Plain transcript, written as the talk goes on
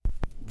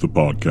The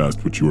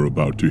podcast which you are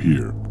about to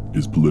hear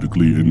is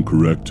politically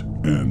incorrect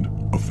and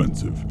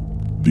offensive.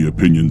 The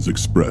opinions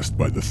expressed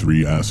by the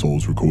three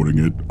assholes recording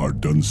it are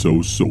done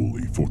so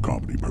solely for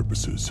comedy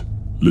purposes.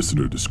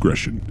 Listener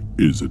discretion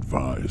is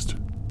advised.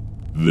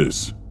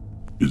 This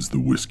is the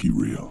Whiskey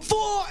Reel.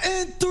 4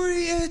 and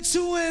 3 and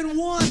 2 and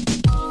 1.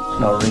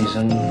 No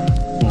reason,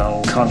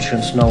 no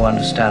conscience, no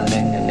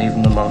understanding, and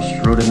even the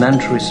most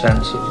rudimentary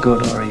sense of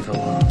good or evil.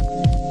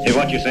 If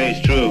what you say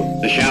is true,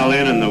 the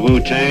Shaolin and the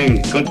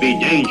Wu-Tang could be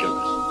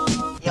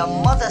dangerous. Your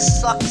mother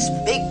sucks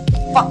big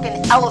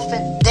fucking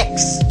elephant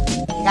dicks.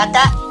 You got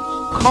that?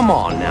 Come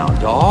on now,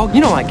 dog.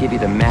 You know I give you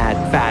the mad,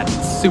 fat,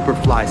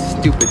 superfly,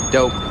 stupid,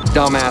 dope,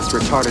 dumbass,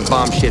 retarded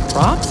bomb shit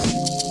props.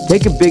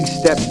 Take a big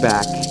step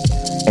back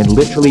and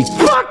literally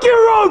fuck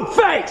your own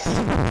face!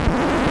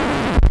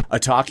 A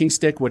talking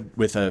stick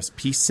with a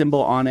peace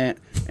symbol on it,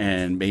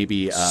 and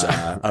maybe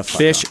a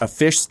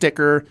fish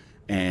sticker,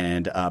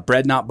 and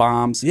bread not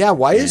bombs. Yeah,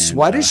 why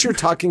does your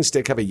talking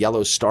stick have a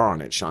yellow star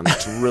on it, Sean?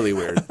 That's really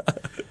weird.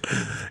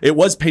 It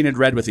was painted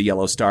red with a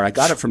yellow star. I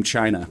got it from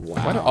China.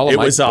 Wow. It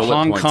was a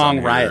Hong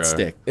Kong riot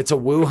stick. It's a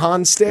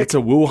Wuhan stick? It's a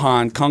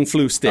Wuhan Kung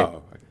Flu stick.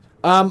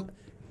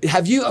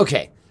 Have you,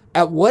 okay,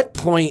 at what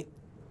point,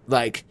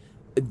 like,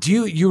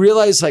 do you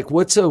realize, like,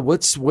 what's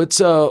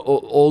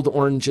Old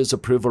Orange's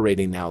approval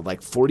rating now?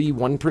 Like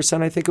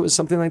 41%, I think it was,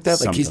 something like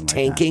that. Like, he's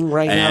tanking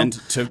right now. And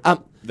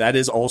that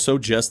is also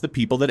just the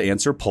people that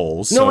answer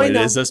polls. No, so I it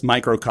know. is this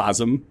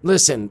microcosm.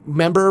 Listen,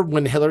 remember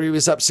when Hillary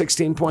was up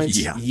 16 points?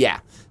 Yeah.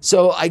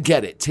 So I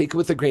get it. Take it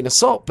with a grain of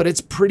salt. But it's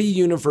pretty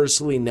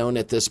universally known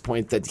at this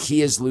point that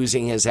he is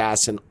losing his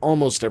ass in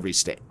almost every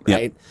state,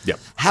 right? Yep.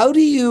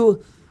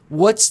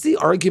 What's the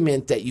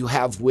argument that you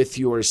have with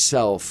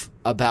yourself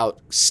about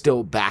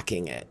still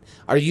backing it?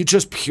 Are you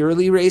just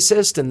purely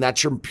racist and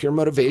that's your pure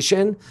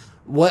motivation?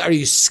 What are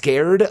you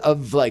scared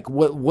of? Like,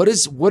 what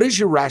is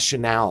your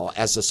rationale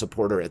as a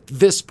supporter at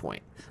this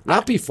point?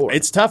 Not before.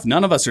 It's tough.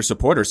 None of us are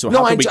supporters, so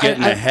how can we get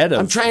ahead of?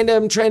 I'm trying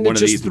to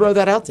just throw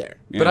that out there.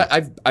 Yeah.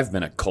 But I've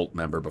been a cult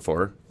member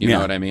before. You know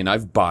what I mean?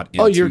 I've bought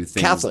into things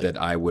Catholic. that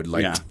I would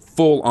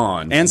full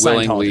on and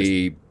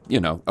willingly,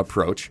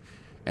 approach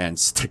and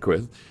stick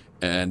with.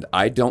 And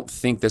I don't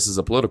think this is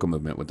a political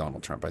movement with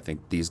Donald Trump. I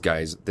think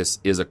this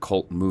is a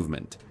cult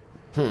movement.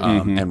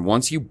 And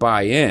once you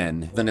buy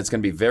in, then it's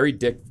going to be very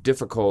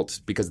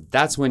difficult, because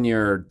that's when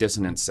your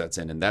dissonance sets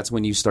in, and that's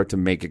when you start to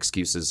make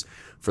excuses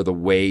for the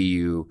way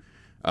you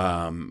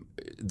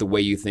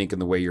think and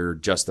the way you're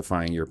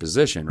justifying your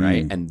position,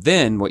 right? And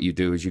then what you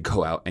do is you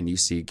go out and you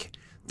seek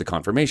the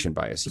confirmation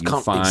bias.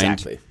 You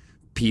find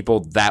people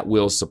that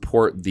will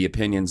support the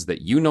opinions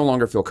that you no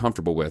longer feel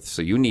comfortable with.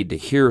 So you need to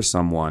hear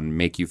someone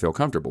make you feel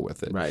comfortable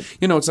with it. Right.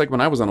 It's like when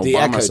I was an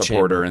Obama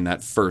supporter in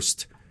that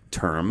first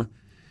term,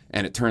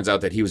 and it turns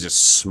out that he was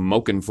just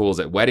smoking fools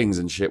at weddings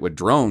and shit with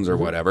drones or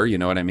whatever, you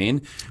know what I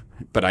mean?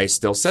 But I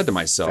still said to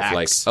myself,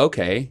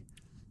 okay,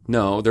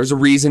 no, there's a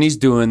reason he's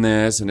doing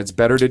this, and it's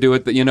better to do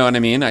it, you know what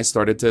I mean? I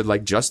started to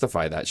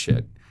justify that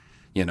shit,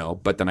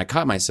 but then I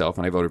caught myself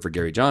and I voted for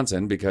Gary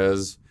Johnson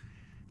because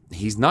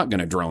he's not going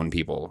to drone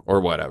people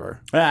or whatever.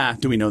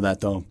 Do we know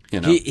that though?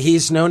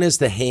 He's known as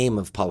the Haim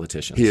of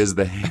politicians. He is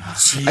the Haim.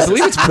 I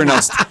believe it's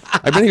pronounced.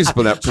 I believe it's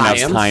pronounced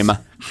Haim.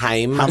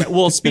 Haim.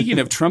 Well, speaking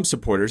of Trump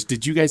supporters,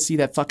 did you guys see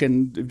that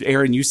fucking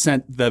Aaron? You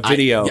sent the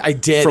video. I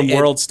did from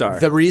World Star.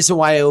 The reason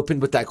why I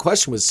opened with that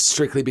question was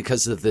strictly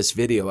because of this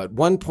video. At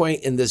one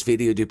point in this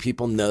video, do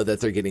people know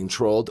that they're getting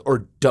trolled,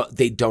 or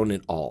they don't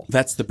at all?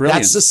 That's the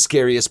brilliance. That's the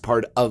scariest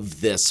part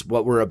of this.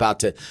 What we're about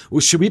to.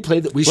 Well, should we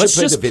play? Let's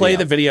just play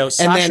the video.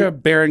 Sacha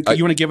Baron.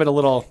 You want to give it a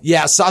little?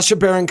 Yeah, Sacha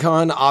Baron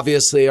Cohen,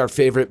 obviously our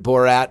favorite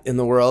Borat in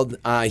the world.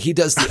 He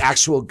does the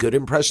actual good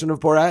impression of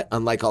Borat,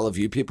 unlike all of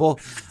you people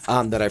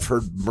that I've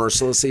heard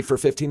mercilessly for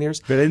 15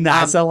 years. Very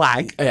nice, I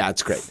like. Yeah,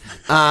 it's great.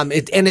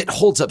 It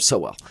holds up so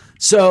well.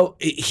 So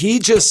he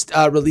just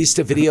released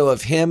a video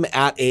of him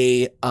at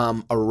a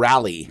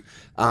rally,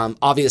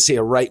 obviously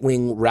a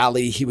right-wing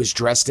rally. He was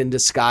dressed in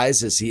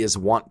disguise, as he is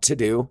wont to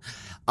do.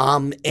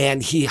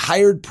 And he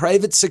hired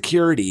private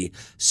security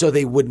so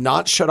they would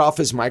not shut off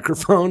his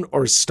microphone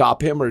or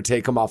stop him or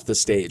take him off the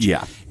stage.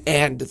 Yeah.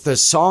 And the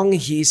song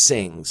he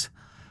sings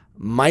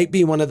might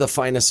be one of the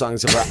finest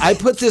songs ever. I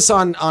put this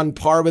on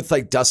par with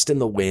like Dust in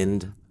the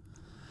Wind.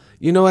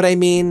 You know what I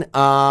mean?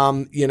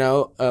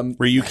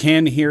 Where you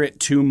can hear it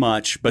too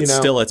much, but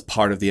still it's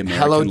part of the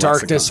American Hello, lexicon.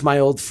 darkness, my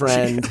old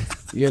friend.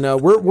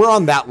 We're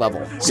on that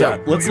level. So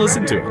yeah, let's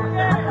listen to it.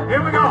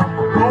 Here we go.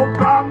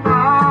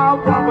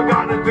 Obama, what we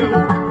gonna do?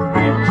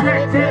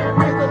 Inject him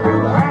with the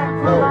flu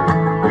and flu.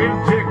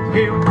 Inject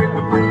him with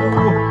the flu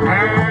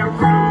and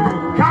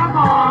flu. Come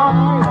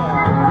on.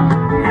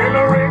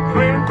 Hillary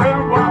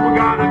Clinton, what we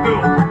gonna do?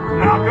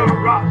 Lock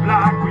her up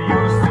like we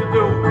used to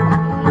do.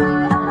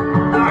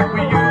 Like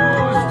we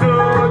used to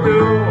do.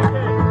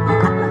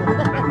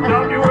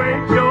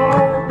 WHO,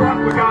 what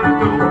we gonna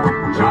do?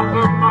 Chop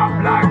them up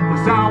like the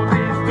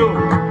Saudis do.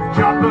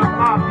 Chop them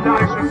up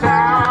like the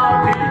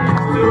Saudis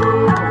do.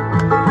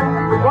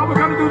 What we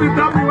gonna do to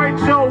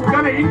WHO?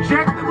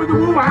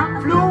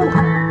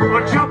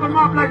 wanna chop them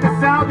up like the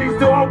Saudis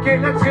do? Okay,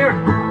 let's hear.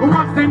 Who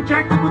wants to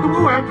inject it with the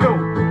Wuhan flu?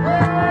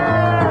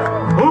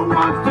 Who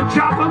wants to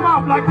chop them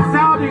up like the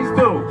Saudis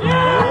do?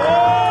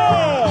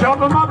 Chop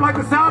them up like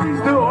the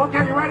Saudis do.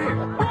 Okay, you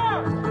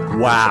ready?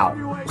 Wow.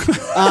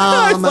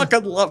 I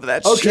fucking love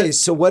that shit. Okay,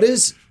 so what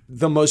is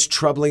the most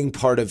troubling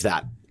part of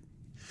that?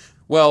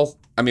 Well,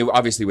 I mean,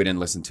 obviously we didn't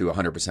listen to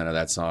 100% of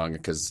that song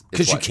because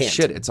you can't.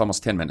 Shit, it's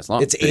almost 10 minutes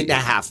long. It's 8.5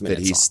 minutes That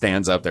he long.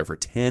 stands up there for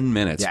 10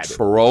 minutes Yeah,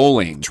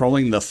 dude.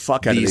 trolling the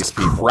fuck out of these these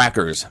people.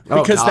 crackers.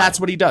 Because God. that's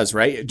what he does,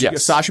 right?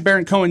 Yes. Sacha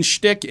Baron Cohen's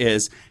shtick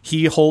is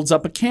he holds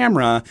up a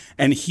camera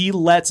and he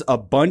lets a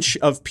bunch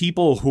of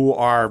people who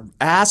are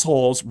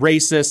assholes,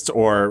 racists,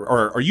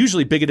 or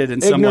usually bigoted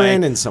in some way,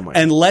 Ignorant in some way.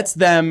 and lets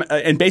them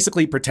and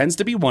basically pretends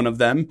to be one of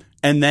them,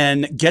 and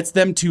then gets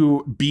them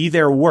to be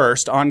their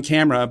worst on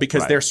camera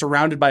because they're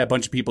surrounded by a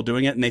bunch of people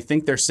doing it, and they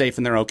think they're safe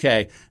and they're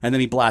okay. And then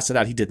he blasts it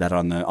out. He did that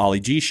on the Ollie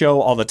G show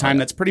all the time.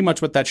 That's pretty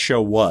much what that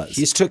show was.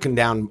 He's taken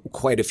down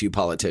quite a few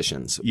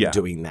politicians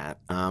doing that.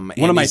 One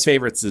of my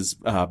favorites is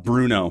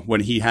Bruno,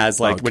 when he has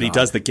when he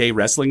does the gay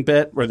wrestling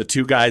bit where the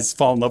two guys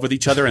fall in love with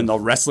each other and the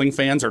wrestling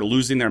fans are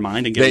losing their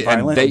mind and getting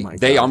violent.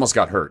 They almost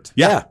got hurt.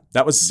 Yeah,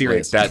 that was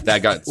serious.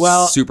 That got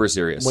super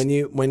serious.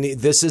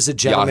 This is a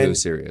gentleman. Yahoo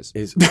serious.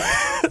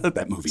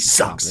 That movie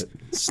sucks.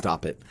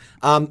 Stop it.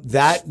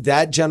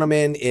 That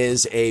gentleman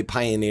is a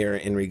pioneer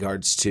in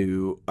regards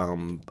to.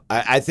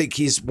 I think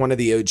he's one of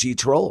the OG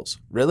trolls.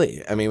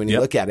 Really, I mean, when you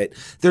look at it,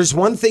 there's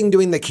one thing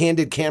doing the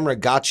candid camera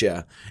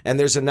gotcha, and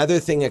there's another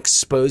thing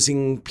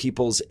exposing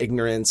people's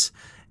ignorance,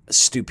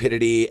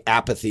 stupidity,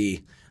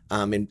 apathy,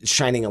 and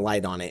shining a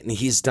light on it. And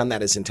he's done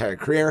that his entire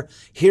career.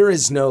 Here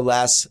is no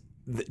less,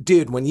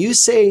 dude. When you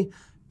say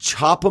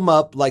chop them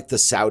up like the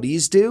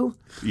Saudis do.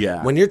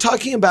 Yeah. When you're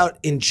talking about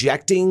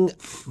injecting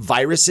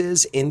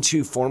viruses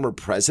into former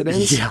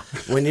presidents. Yeah.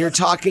 When you're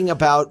talking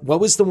about, what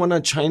was the one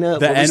on China?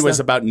 The end was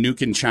about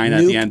nuking China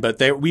at the end, but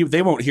they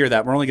won't hear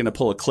that. We're only going to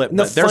pull a clip.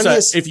 But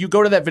if you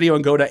go to that video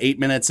and go to 8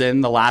 minutes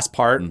in, the last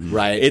part,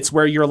 right, it's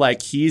where you're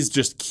like, he's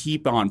just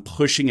keep on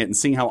pushing it and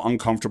seeing how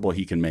uncomfortable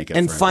he can make it.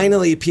 And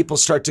finally, people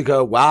start to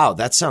go, wow,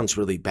 that sounds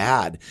really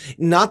bad.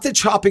 Not the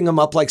chopping them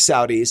up like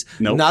Saudis.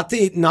 Nope.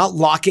 Not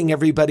locking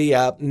everybody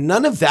up.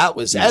 None of that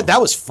was, that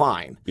was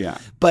fine. Yeah.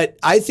 But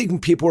I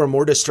think people were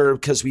more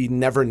disturbed because we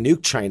never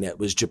nuked China. It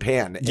was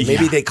Japan. And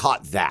maybe they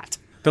caught that.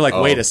 They're like,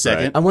 wait a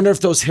second. Right. I wonder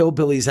if those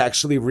hillbillies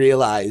actually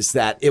realized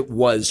that it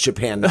was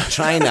Japan, not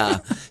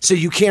China. So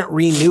you can't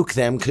re-nuke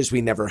them because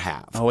we never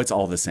have. Oh, it's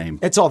all the same.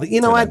 It's all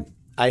you know what?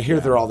 I hear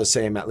they're all the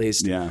same, at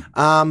least. Yeah.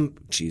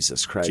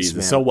 Jesus Christ,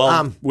 man.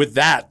 So, with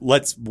that,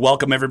 let's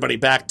welcome everybody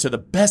back to the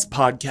best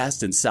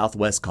podcast in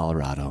Southwest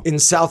Colorado. In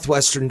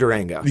southwestern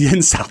Durango.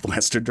 In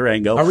southwestern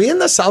Durango. Are we in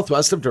the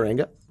southwest of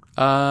Durango?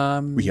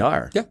 We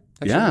are. Yeah.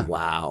 Actually. Yeah.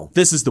 Wow.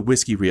 This is the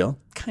Whiskey Reel.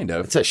 Kind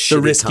of. It's a shitty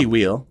The Risky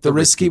Wheel. The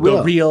Risky Wheel.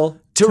 The real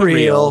to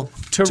real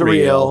to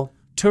real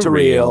to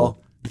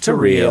real to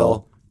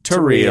real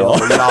to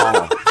real.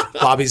 Y'all.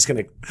 Bobby's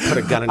gonna put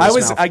a gun in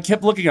his mouth. I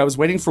kept looking. I was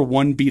waiting for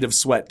one beat of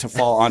sweat to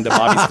fall onto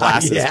Bobby's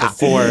glasses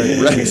before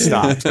we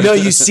stopped. No,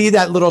 you see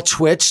that little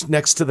twitch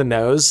next to the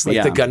nose,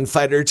 like the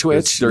gunfighter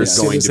twitch. There's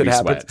going to be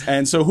sweat.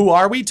 And so, who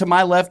are we? To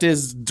my left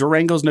is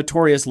Durango's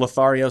notorious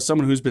Lothario,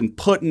 someone who's been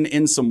putting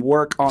in some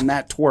work on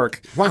that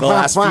twerk the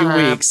last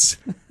few weeks.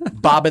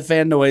 Bobbeth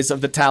Van Noyes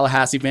of the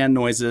Tallahassee Van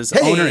Noises,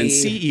 owner and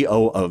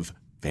CEO of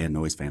Van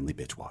Noyes Family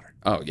Bitch Water.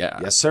 Oh, yeah.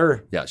 Yes,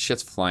 sir. Yeah,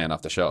 shit's flying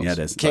off the shelves. Yeah, it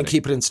is. Can't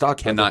keep it in stock.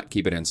 Cannot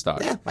keep it in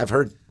stock. Yeah, I've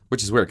heard.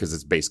 Which is weird because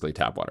it's basically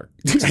tap water.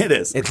 It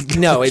is.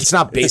 No, it's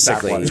not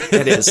basically.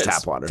 It is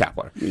tap water. Tap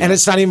water. Yeah. And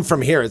it's not even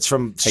from here. It's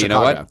from Chicago. Hey, you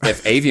know what?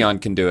 If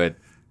Avion can do it,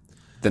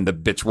 then the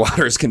bitch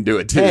waters can do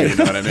it too. You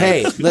know what I mean?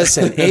 Hey,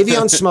 listen,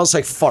 Avion smells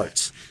like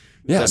farts.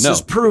 Yeah, this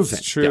is proven.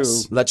 It's true.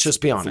 Yes. Let's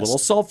just be honest. It's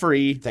a little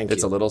sulfury. Thank you.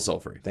 It's a little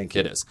sulfury. Thank you.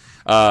 It is.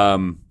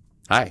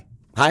 Hi.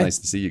 Hi. Nice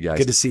to see you guys.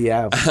 Good to see you.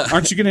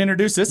 Aren't you going to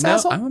introduce this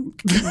asshole?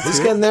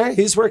 He's getting there.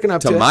 He's working up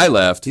to To it. my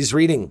left He's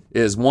reading.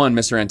 is one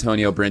Mr.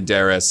 Antonio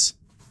Brinderis,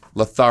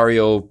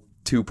 Lothario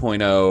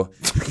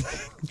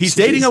 2.0. He's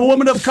dating a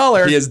woman of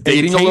color. He is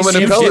dating In a woman case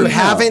of you color. didn't know.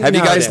 Have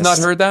you guys noticed. not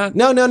heard that?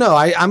 No.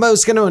 I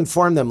was going to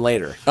inform them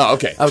later. Oh,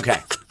 okay. Okay.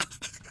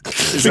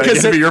 Is that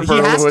gonna be your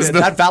pearl of wisdom?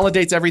 That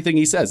validates everything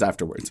he says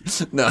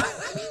afterwards. No.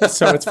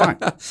 So it's fine.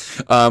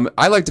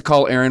 I like to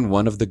call Aaron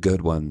one of the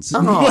good ones.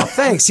 Oh,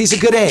 thanks. He's a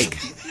good egg.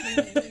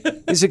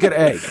 He's a good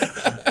egg.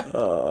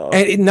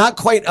 And not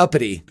quite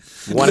uppity.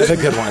 One of the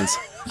good ones.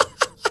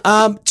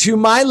 To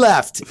my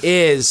left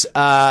is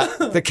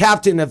the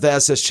captain of the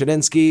SS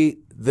Chedinsky,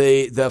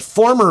 the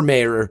former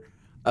mayor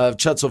of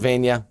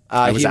Pennsylvania.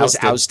 He was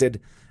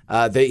ousted.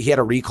 He had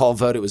a recall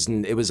vote. It was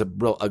a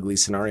real ugly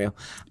scenario.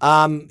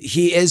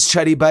 He is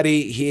Chuddy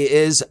Buddy. He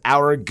is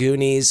our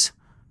Goonies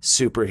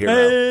superhero.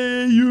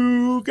 Hey,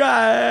 you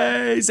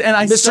guys, and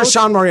Mr.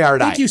 Sean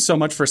Moriarty. Thank you so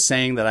much for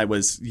saying that I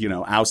was,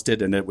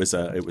 ousted, and it was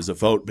a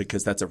vote,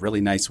 because that's a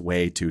really nice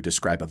way to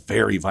describe a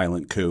very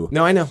violent coup.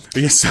 No, I know.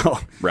 So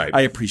Right.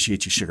 I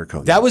appreciate you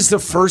sugarcoating. That was the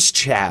first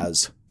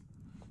Chaz.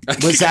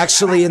 was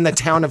actually in the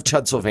town of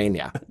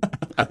Chudsylvania.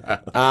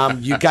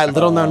 You got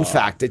little known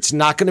fact. It's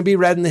not going to be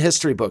read in the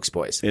history books,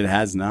 boys. It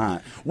has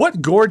not.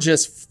 What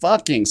gorgeous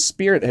fucking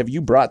spirit have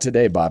you brought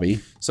today, Bobby?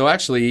 So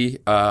actually,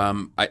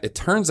 it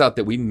turns out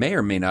that we may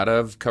or may not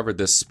have covered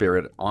this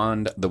spirit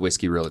on the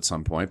Whiskey Reel at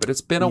some point, but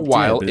it's been a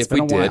while if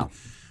we did.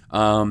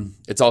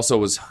 It's also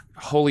was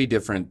wholly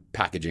different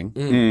packaging,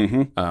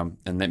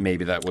 and that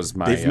maybe that was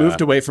my. They've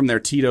moved away from their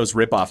Tito's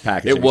ripoff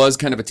packaging. It was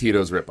kind of a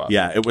Tito's ripoff.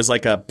 Yeah, it was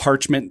like a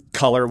parchment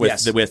color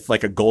with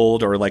like a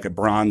gold or like a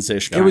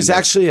bronze-ish. It was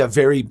actually a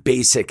very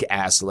basic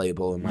ass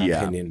label, in my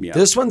opinion. Yeah.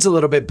 This one's a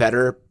little bit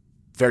better.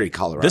 Very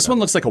Colorado. This one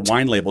looks like a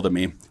wine label to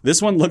me.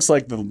 This one looks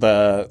like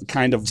the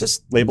kind of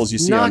just labels you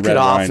see on red wine. Knock it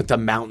off with the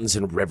mountains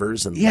and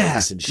rivers and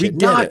lakes and shit.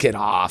 Knock it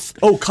off.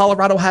 Oh,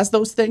 Colorado has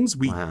those things?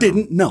 We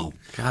didn't know.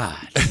 God.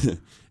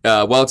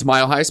 Well, it's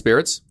Mile High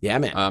Spirits. Yeah,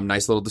 man.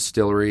 Nice little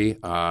distillery.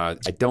 I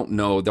don't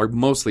know. They're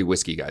mostly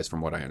whiskey guys, from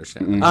what I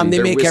understand. They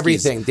Their make whiskeys-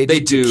 everything. They do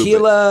do,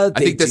 tequila.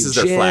 but I think this is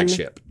their gin.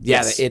 flagship. Yeah,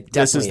 Yes. it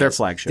This is definitely their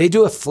flagship. They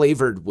do a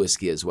flavored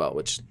whiskey as well,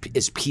 which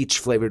is peach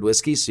flavored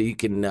whiskey, so you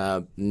can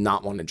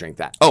not want to drink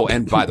that. Oh,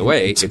 and by the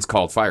way, it's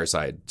called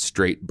Fireside,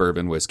 straight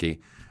bourbon whiskey.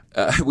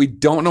 We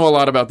don't know a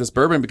lot about this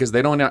bourbon because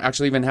they don't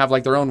actually even have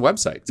like their own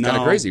website. It's kind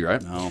of crazy, right?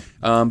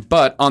 No.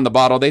 But on the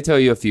bottle, they tell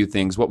you a few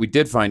things. What we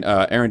did find,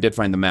 Aaron did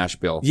find the mash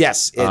bill.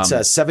 Yes,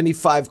 it's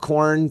 75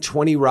 corn,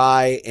 20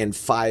 rye, and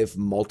 5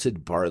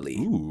 malted barley.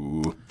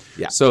 Ooh.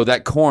 Yeah. So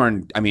that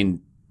corn, I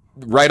mean,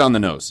 right on the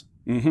nose.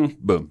 Mm-hmm.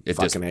 Boom. It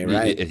Fucking A,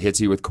 right? It hits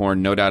you with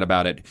corn, no doubt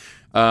about it.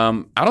 I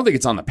don't think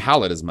it's on the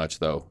palate as much,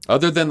 though,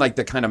 other than like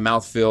the kind of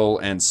mouthfeel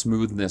and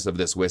smoothness of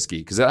this whiskey,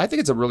 because I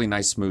think it's a really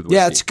nice, smooth whiskey.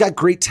 Yeah, it's got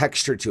great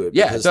texture to it.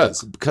 Yeah, it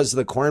does. Because of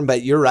the corn,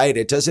 but you're right.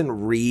 It doesn't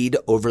read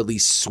overly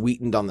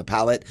sweetened on the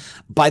palate.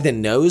 By the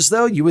nose,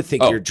 though, you would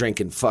think you're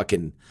drinking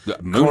fucking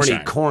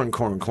moonshine. corn,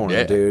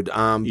 Yeah. dude.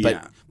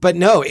 But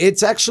no,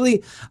 it's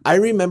actually, I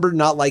remember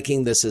not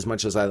liking this as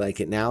much as I like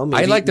it now.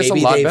 Maybe, I like this a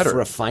maybe lot they've better.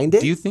 refined it.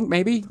 Do you think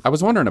maybe? I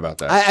was wondering about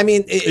that. I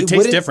mean, It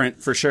tastes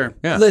different for sure.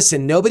 Yeah.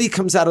 Listen, nobody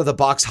comes out of the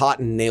box hot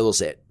and nails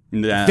it.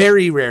 Nah.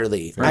 Very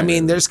rarely. I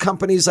mean, there's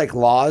companies like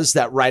Laws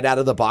that right out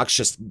of the box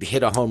just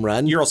hit a home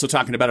run. You're also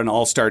talking about an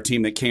all-star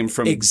team that came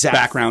from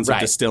backgrounds of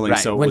distilling.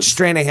 Right. So when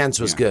Stranahan's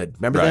was good.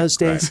 Remember those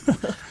days?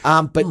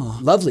 But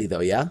lovely,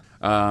 though, yeah?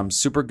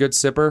 Super good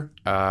sipper.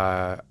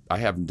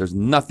 There's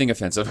nothing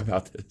offensive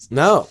about this.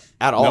 No,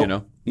 at all. You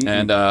know?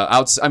 And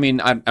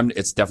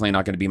it's definitely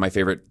not going to be my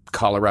favorite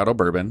Colorado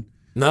bourbon.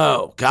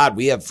 No, God,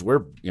 we're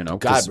we're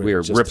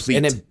replete.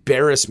 an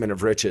embarrassment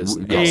of riches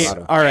in Hey,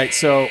 Colorado. all right,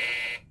 so,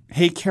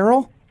 hey,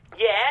 Carol?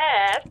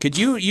 Yes. Could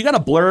you got a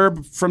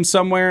blurb from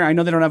somewhere? I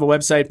know they don't have a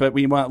website, but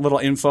we want a little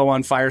info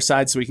on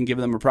Fireside so we can give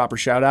them a proper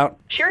shout out.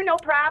 Sure, no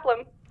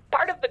problem.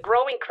 Part of the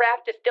growing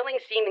craft distilling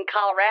scene in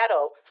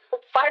Colorado.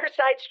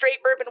 Fireside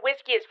Straight Bourbon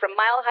Whiskey is from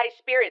Mile High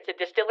Spirits, a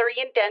distillery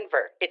in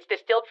Denver. It's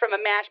distilled from a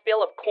mash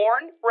bill of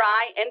corn,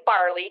 rye, and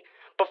barley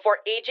before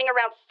aging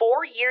around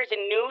 4 years in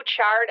new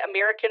charred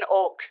American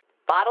oak.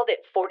 Bottled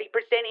at 40%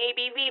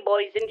 ABV,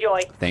 boys.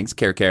 Enjoy. Thanks,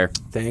 Care.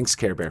 Thanks,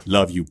 Care Bear.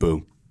 Love you,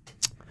 boo.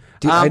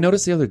 Dude, I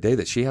noticed the other day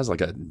that she has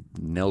like a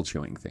nail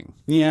chewing thing.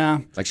 Yeah.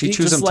 Like she You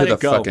chews just them let to it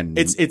the go. fucking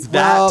It's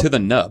that to the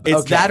nub.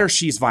 It's that or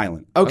she's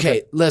violent.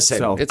 Okay, listen.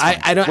 So, it's fine.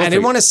 I We'll didn't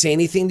figure- want to say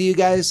anything to you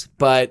guys,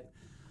 but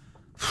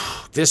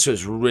this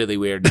was really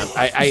weird.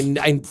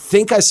 I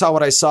think I saw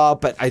what I saw,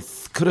 but I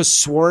could have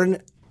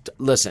sworn.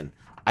 Listen,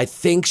 I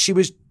think she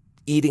was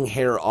eating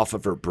hair off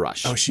of her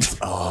brush.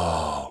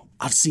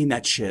 I've seen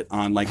that shit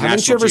on like Haven't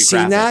National you ever seen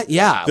Geographic. that?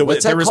 Yeah.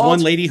 What's There that was called? one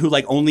lady who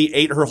like only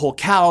ate her whole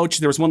couch.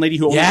 There was one lady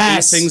who only ate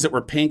Yes. things that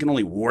were pink and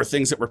only wore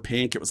things that were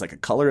pink. It was like a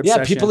color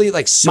obsession. Yeah, people eat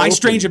like soap My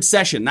Strange and-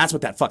 Obsession. That's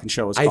what that fucking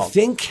show is I called.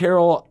 think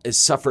Carol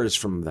suffers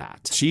from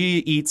that.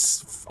 She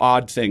eats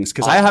odd things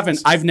because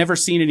I've never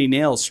seen any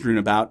nails strewn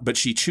about, but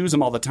she chews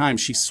them all the time.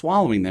 She's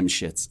swallowing them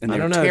shits and I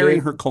they're don't know, tearing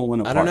dude. her colon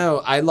apart. I don't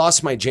know. I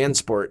lost my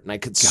JanSport, and I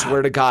could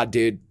swear to God,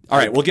 dude. All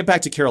right, we'll get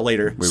back to Carol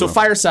later. So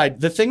Fireside,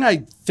 the thing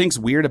I think's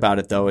weird about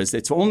it though is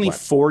it's only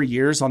 4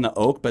 years on the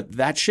oak, but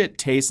that shit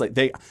tastes like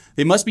they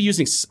must be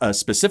using a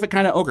specific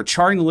kind of oak or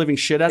charring the living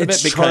shit out of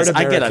It's it because charred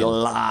I get American. a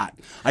lot.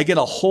 I get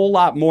a whole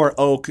lot more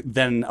oak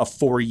than a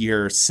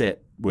 4-year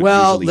sit would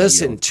Well, usually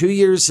listen, yield. 2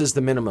 years is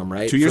the minimum,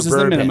 right? 2 years for is the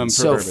bourbon. minimum for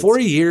So bourbons. 4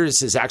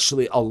 years is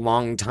actually a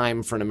long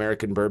time for an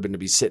American bourbon to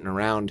be sitting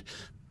around.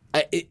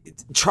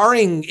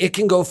 Charring, it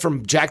can go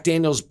from Jack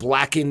Daniel's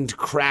blackened,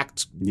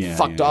 cracked,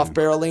 fucked off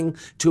barreling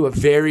to a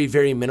very,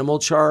 very minimal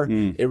char.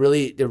 It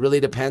really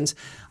depends.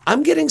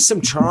 I'm getting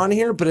some char on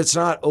here, but it's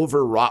not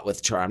overwrought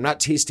with char. I'm not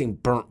tasting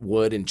burnt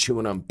wood and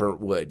chewing on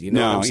burnt wood. You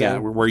know what I'm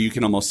saying? where you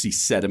can almost see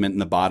sediment in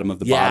the bottom of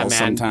the Yeah, bottle man.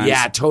 sometimes.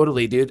 Yeah,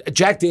 totally, dude.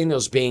 Jack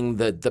Daniel's being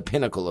the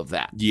pinnacle of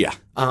that. Yeah.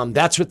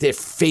 That's what they're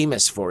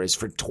famous for, is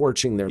for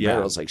torching their Yeah.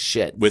 barrels like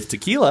shit. With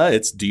tequila,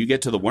 it's do you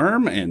get to the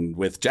worm, and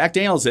with Jack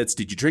Daniels, it's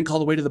did you drink all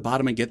the way to the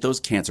bottom and get those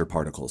cancer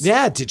particles?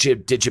 Yeah, did you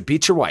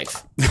beat your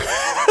wife?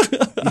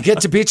 You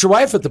get to beat your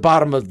wife at the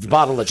bottom of the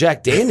bottle of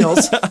Jack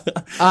Daniels.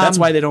 That's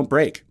why they don't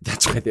break.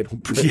 That's why they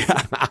don't break.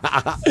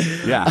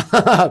 Yeah.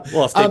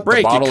 Well, if they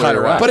break, you cut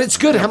her up. But it's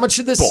good. How much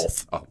did this?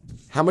 Both.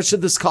 How much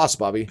did this cost,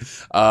 Bobby?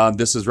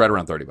 This is right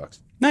around $30.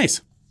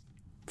 Nice.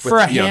 For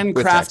a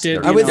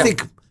handcrafted, I would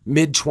think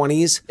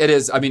mid-20s. It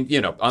is. I mean,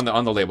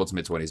 on the label it's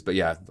mid-20s, but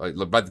yeah,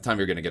 by the time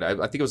you're gonna get it,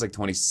 I think it was like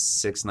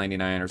 $26.99 or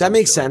something. That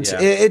makes sense. Yeah.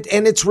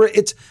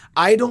 It's.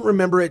 I don't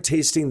remember it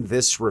tasting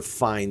this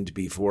refined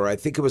before. I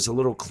think it was a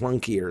little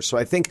clunkier. So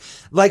I think,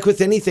 like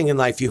with anything in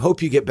life, you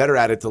hope you get better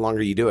at it the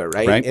longer you do it,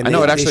 right? Right. And I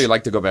know I'd actually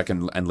like to go back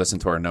and listen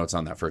to our notes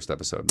on that first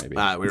episode. Maybe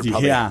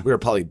we were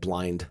probably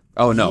blind.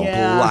 Oh no!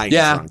 Blind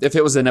drunk. If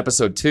it was in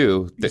episode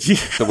 2,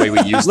 the way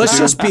we used. Let's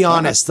just be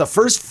honest. The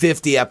first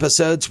 50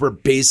 episodes were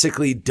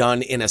basically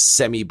done in a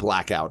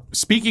semi-blackout.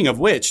 Speaking of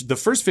which, the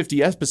first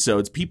 50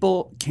 episodes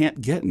people can't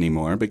get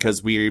anymore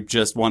because we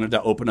just wanted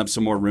to open up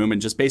some more room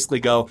and just basically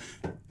go,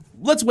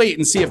 let's wait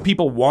and see if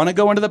people want to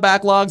go into the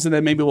backlogs, and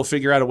then maybe we'll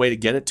figure out a way to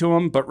get it to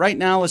them. But right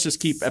now, let's just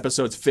keep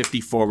episodes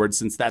 50 forward,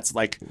 since that's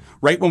like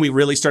right when we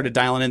really started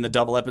dialing in the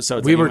double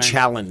episodes. We were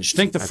challenged. I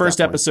think the first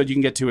episode you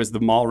can get to is the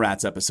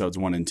Mallrats episodes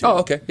 1 and 2. Oh,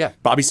 okay, yeah.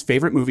 Bobby's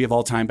favorite movie of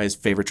all time by his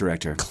favorite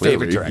director. Clearly.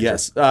 Favorite director.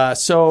 Yes.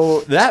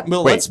 So that...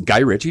 Wait, Guy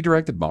Ritchie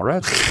directed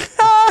Mallrats?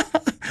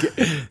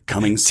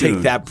 Coming soon.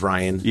 Take that,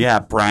 Brian. Yeah,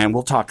 Brian,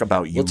 we'll talk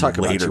about you We'll talk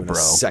later, about you in bro. a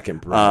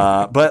second,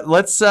 bro. But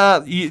let's...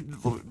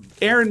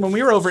 Aaron, when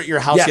we were over at your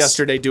house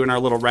yesterday doing our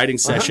little writing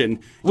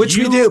session, which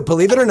we do,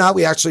 believe it or not,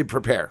 we actually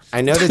prepare.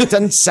 I know that it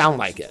doesn't sound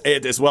like it.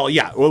 It is, well,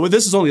 yeah. Well,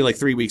 this is only like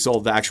 3 weeks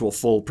old, the actual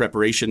full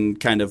preparation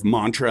kind of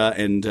mantra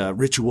and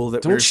ritual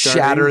that we're starting.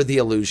 Don't shatter the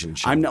illusion,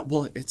 Sean. I'm not.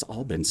 Well, it's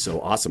all been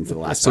so awesome for the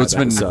last So 5 it's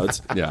been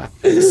episodes. Yeah.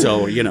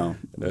 So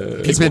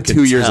it's been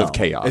 2 years of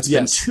chaos. It's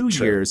been 2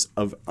 years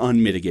of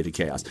unmitigated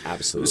chaos.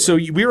 Absolutely. So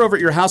we were over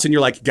at your house, and you're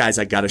like, guys,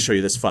 I got to show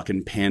you this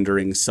fucking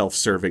pandering,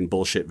 self-serving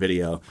bullshit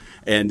video,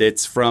 and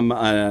it's from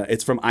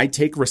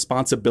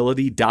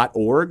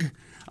itakeresponsibility.org.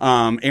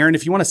 Aaron,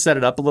 if you want to set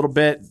it up a little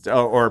bit,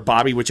 or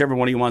Bobby, whichever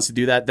one of you wants to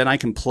do that, then I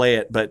can play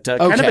it. But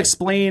kind of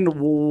explain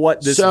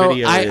what this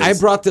video is. I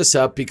brought this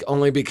up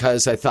only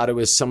because I thought it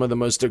was some of the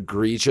most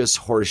egregious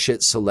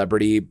horseshit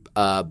celebrity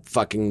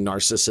fucking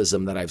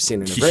narcissism that I've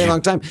seen in a very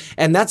long time.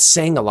 And that's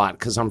saying a lot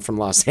because I'm from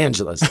Los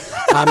Angeles.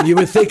 You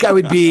would think I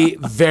would be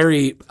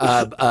very,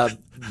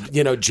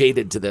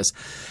 jaded to this.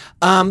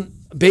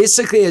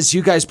 Basically, as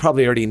you guys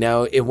probably already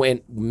know, it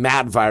went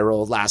mad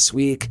viral last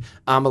week.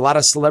 A lot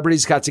of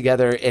celebrities got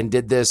together and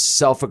did this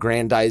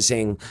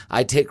self-aggrandizing,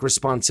 I take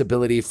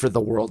responsibility for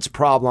the world's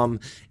problem.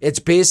 It's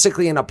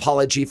basically an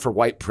apology for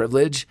white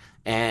privilege.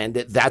 And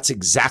that's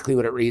exactly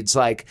what it reads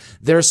like.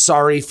 They're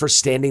sorry for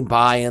standing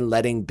by and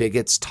letting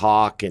bigots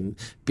talk and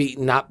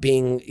not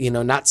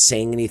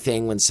saying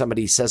anything when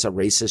somebody says a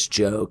racist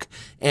joke.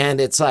 And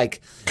it's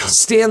like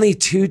Stanley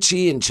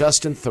Tucci and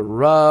Justin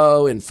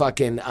Theroux and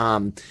fucking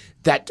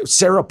that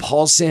Sarah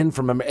Paulson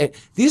from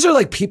these are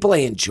like people I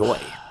enjoy,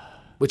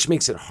 which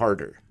makes it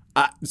harder.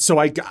 So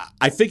I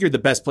figured the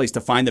best place to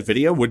find the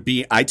video would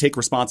be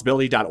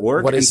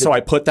itakeresponsibility.org. What is and so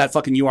I put that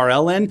fucking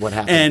URL in. What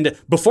happened? And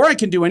before I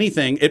can do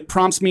anything, it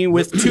prompts me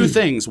with 2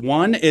 things.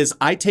 One is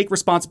I take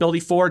responsibility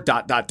for ... and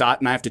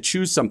I have to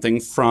choose something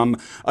from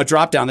a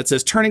drop down that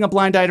says turning a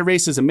blind eye to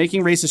racism,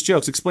 making racist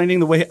jokes, explaining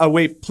the way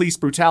away police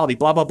brutality,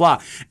 blah, blah,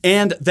 blah.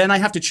 And then I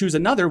have to choose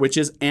another, which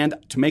is, and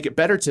to make it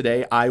better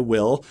today, I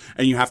will.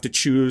 And you have to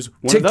choose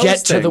one of those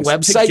things. To get to the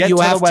website, you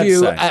have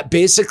to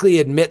basically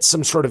admit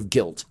some sort of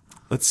guilt.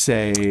 Let's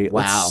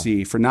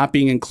see, for not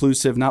being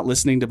inclusive, not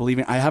listening to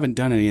believing. I haven't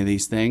done any of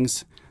these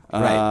things.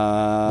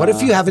 Right. What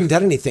if you haven't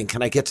done anything?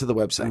 Can I get to the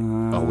website?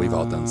 We've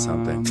all done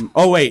something.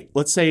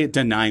 Let's say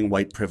denying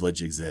white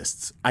privilege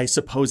exists. I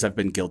suppose I've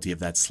been guilty of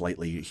that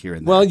slightly here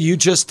and there. Well, you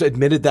just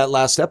admitted that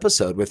last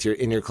episode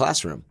in your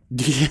classroom.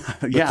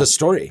 Yeah. The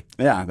story.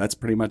 Yeah, that's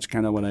pretty much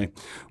kind of what I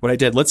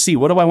did. Let's see.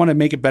 What do I want to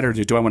make it better?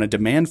 Do I want to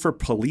demand for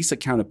police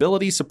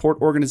accountability, support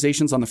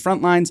organizations on the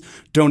front lines,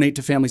 donate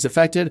to families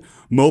affected,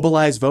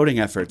 mobilize voting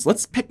efforts?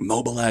 Let's pick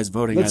mobilize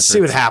voting efforts. Let's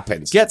see what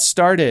happens. Get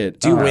started.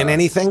 Do you win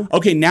anything?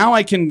 Okay, now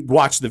I can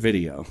watch the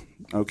video.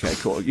 Okay,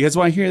 cool. You guys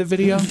want to hear the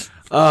video?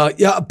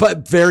 Yeah,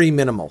 but very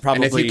minimal.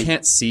 Probably. And if you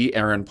can't see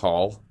Aaron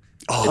Paul,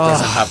 it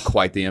doesn't have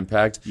quite the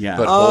impact. Yeah.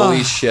 But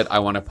holy shit, I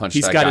want to punch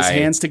that guy. He's got his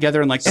hands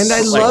together and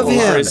I love him.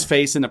 over his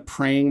face in a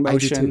praying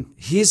motion.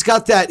 He's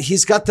got that.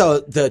 He's got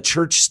the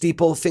church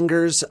steeple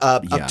fingers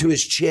up to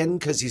his chin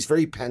because he's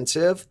very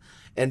pensive.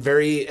 And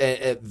very,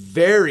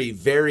 very,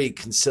 very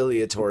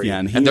conciliatory. Yeah,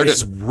 and they're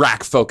just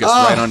rack focused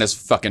right on his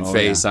fucking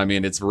face. Yeah. I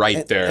mean, it's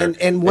right there.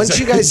 And once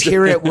you guys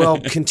hear it, we'll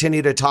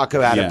continue to talk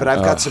about it. But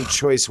I've got some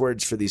choice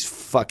words for these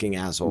fucking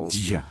assholes.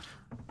 Yeah.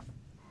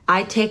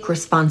 I take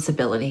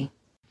responsibility.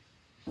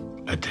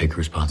 I take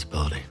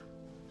responsibility.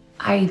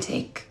 I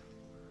take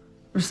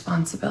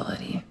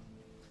responsibility.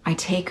 I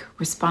take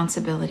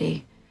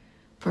responsibility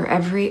for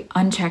every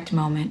unchecked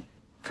moment.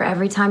 For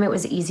every time it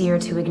was easier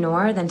to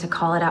ignore than to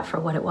call it out for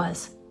what it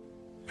was.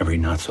 Every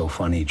not so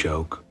funny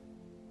joke.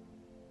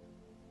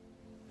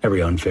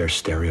 Every unfair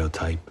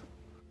stereotype.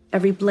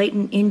 every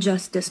blatant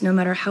injustice, no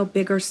matter how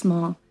big or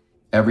small.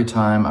 Every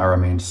time I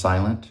remained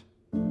silent.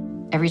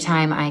 Every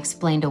time I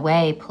explained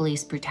away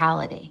police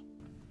brutality.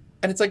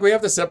 And it's like we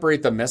have to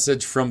separate the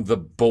message from the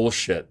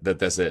bullshit that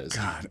this is.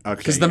 God, okay.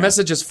 Because the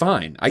message is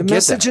fine. I The get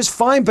message that. is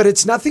fine, but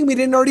it's nothing we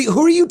didn't already.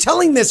 Who are you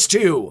telling this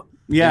to?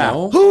 Yeah. You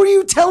know? Who are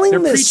you telling They're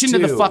this preaching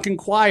to the fucking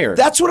choir.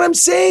 That's what I'm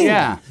saying.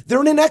 Yeah.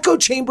 They're in an echo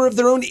chamber of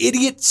their own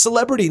idiot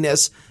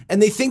celebrityness, and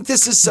they think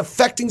this is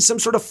affecting some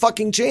sort of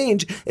fucking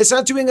change. It's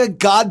not doing a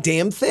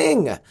goddamn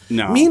thing.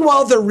 No.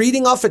 Meanwhile, they're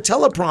reading off a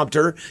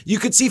teleprompter. You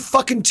could see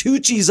fucking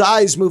Tucci's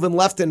eyes moving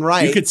left and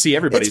right. You could see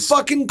everybody's. It's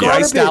fucking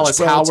Bryce garbage. Dallas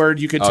bro.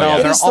 Howard, you could tell.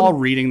 It They're is all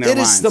reading their lines.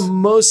 It is the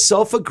most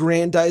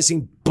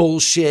self-aggrandizing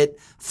bullshit.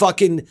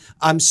 Fucking,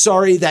 I'm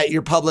sorry that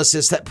your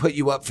publicist that put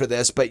you up for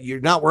this, but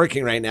you're not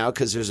working right now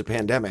because there's a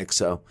pandemic.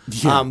 So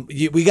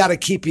we got to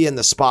keep you in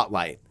the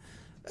spotlight.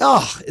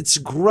 Oh, it's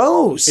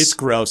gross. It's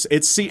gross.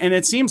 And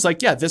it seems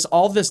like, yeah,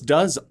 all this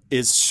does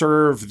is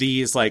serve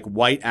these like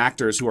white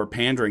actors who are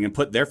pandering and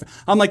put their.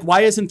 I'm like,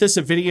 why isn't this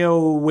a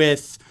video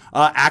with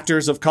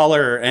actors of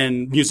color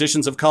and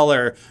musicians of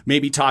color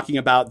maybe talking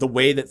about the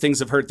way that things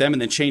have hurt them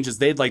and the changes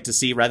they'd like to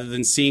see, rather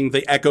than seeing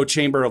the echo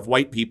chamber of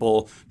white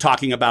people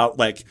talking about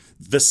like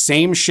the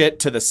same shit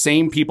to the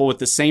same people with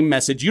the same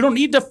message. You don't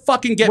need to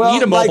fucking get me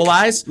to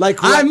mobilize.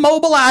 I'm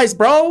mobilized,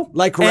 bro.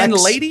 Like and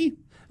Rex, lady.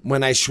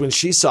 When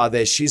she saw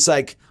this, she's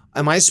like,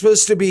 am I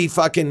supposed to be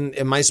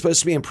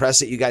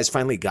impressed that you guys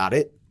finally got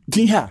it?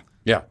 Yeah.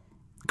 Yeah.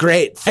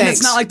 Great. Thanks. And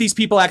it's not like these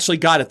people actually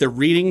got it. They're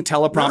reading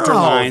teleprompter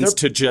lines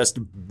to just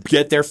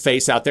get their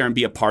face out there and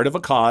be a part of a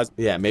cause.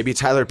 Yeah, maybe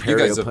Tyler You Perry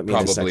guys will have put me in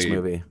his next probably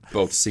movie.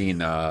 both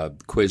seen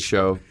Quiz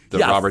Show, the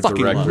Yeah, Robert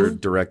fucking love it.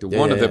 directed. Yeah,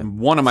 One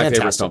of my favorite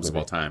Fantastic films of movie.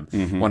 all time.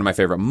 Mm-hmm. One of my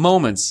favorite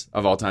moments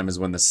of all time is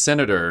when the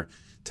senator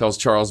tells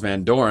Charles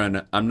Van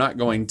Doren, I'm not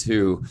going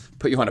to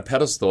put you on a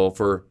pedestal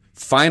for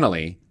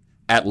finally,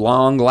 at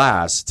long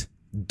last,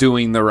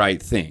 doing the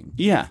right thing.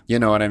 Yeah. You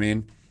know what I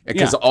mean?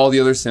 Because all the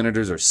other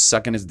senators are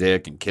sucking his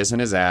dick and kissing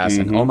his ass,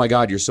 and oh my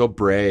God, you're so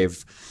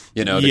brave,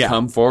 to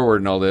come forward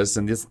and all this.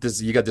 And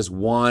this, you got this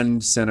one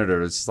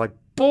senator. It's like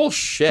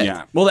bullshit.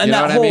 Yeah. Well, and You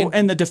know that what whole I mean?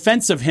 and the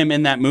defense of him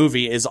in that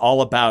movie is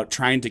all about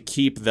trying to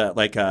keep the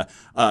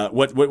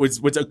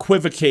what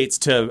equivocates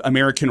to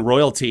American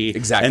royalty,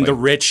 Exactly. and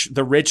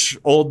the rich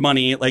old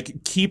money,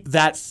 like keep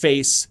that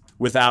face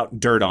without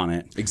dirt on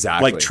it.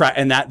 Exactly. Like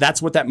and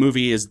that's what that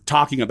movie is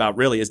talking about.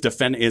 Really,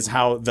 is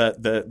how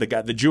the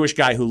guy, the Jewish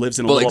guy who lives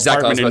in a little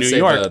apartment in New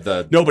York,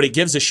 nobody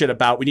gives a shit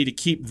about. We need to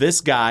keep this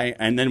guy,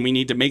 and then we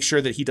need to make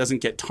sure that he doesn't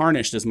get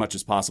tarnished as much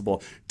as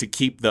possible to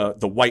keep the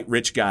white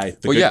rich guy,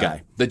 the good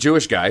guy. The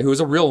Jewish guy who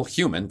is a real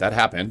human. That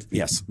happened.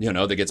 Yes.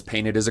 That gets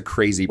painted as a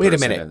crazy Wait a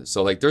person. minute.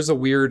 So like there's a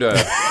weird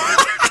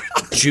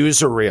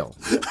Jews are real.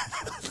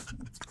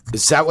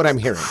 Is that what I'm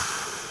hearing?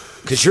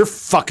 Because you're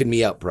fucking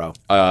me up, bro.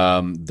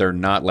 they're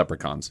not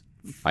leprechauns.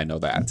 I know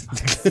that.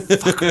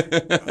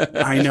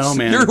 I know,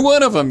 man. You're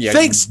one of them. Yeah.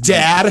 Thanks,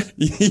 Dad.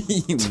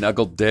 You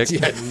knuckle dick.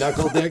 Yeah,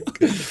 knuckle dick.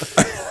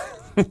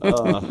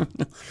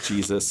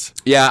 Jesus.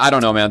 Yeah, I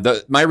don't know, man.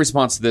 My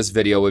response to this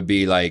video would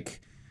be like,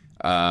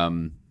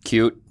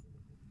 cute.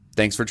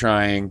 Thanks for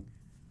trying.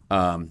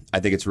 I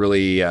think it's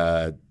really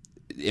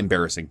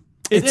embarrassing.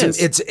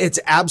 It's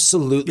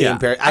absolutely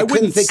embarrassing. I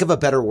couldn't think of a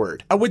better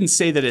word. I wouldn't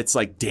say that it's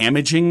like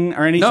damaging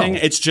or anything. No.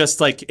 It's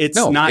just like it's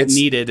not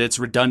needed. It's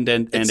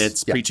redundant and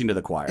it's preaching to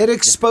the choir. It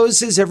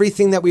exposes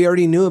everything that we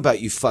already knew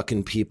about you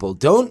fucking people.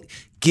 Don't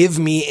give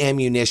me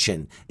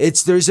ammunition.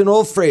 There's an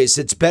old phrase.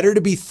 It's better to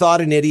be thought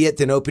an idiot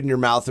than open your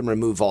mouth and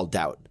remove all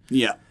doubt.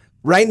 Yeah.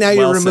 Right now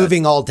you're Well said.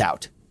 removing all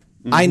doubt.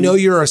 Mm-hmm. I know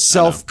you're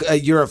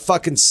you're a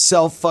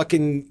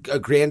fucking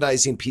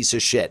aggrandizing piece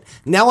of shit.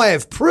 Now I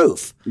have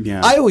proof. Yeah.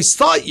 I always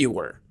thought you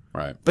were.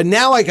 Right. But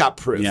now I got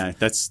proof. Yeah,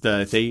 that's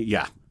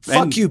yeah.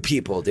 Fuck you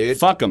people, dude.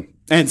 Fuck them.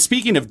 And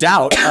speaking of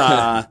doubt,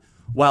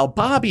 while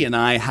Bobby and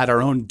I had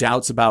our own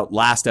doubts about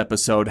last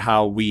episode,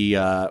 how we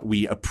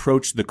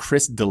approached the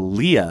Chris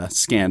D'Elia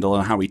scandal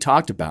and how we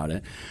talked about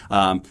it,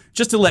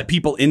 just to let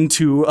people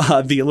into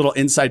the little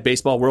inside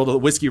baseball world of the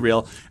Whiskey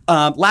Reel,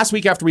 last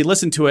week after we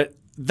listened to it,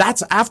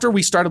 that's after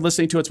we started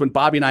listening to it. It's when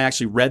Bobby and I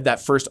actually read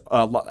that first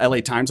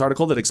LA Times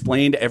article that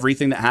explained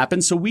everything that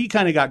happened. So we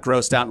kind of got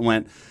grossed out and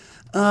went,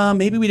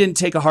 maybe we didn't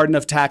take a hard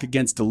enough tack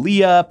against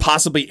D'Elia.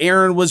 Possibly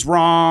Aaron was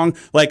wrong.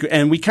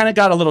 And we kind of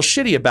got a little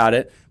shitty about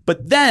it.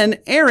 But then,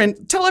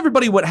 Aaron, tell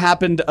everybody what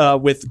happened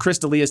with Chris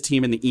D'Elia's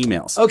team in the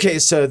emails. Okay,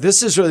 so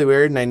this is really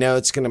weird, and I know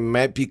it's going to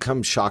might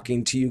become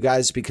shocking to you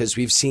guys because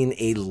we've seen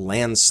a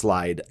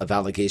landslide of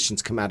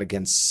allegations come out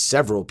against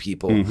several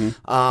people.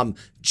 Mm-hmm.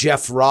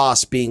 Jeff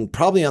Ross being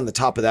probably on the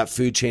top of that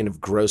food chain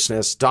of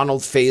grossness.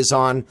 Donald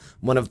Faison,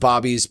 one of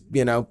Bobby's,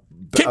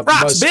 Kick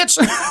rocks,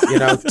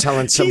 bitch.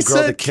 Telling some He girl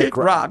to said kick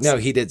rocks. No,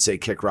 he did say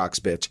kick rocks,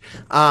 bitch.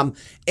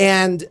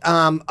 And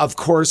of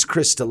course,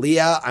 Chris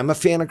D'Elia. I'm a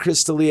fan of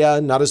Chris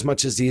D'Elia, not as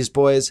much as these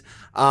boys.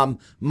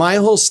 My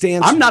whole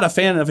stance. I'm not a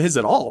fan of his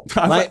at all.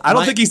 I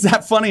don't think he's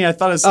that funny. I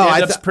thought his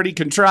stand-up's pretty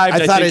contrived.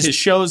 I think his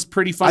show's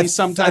pretty funny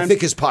sometimes. I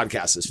think his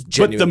podcast is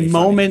genuinely But the funny.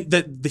 moment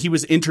that he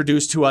was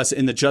introduced to us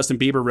in the Justin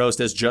Bieber roast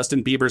as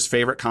Justin Bieber's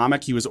favorite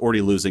comic, he was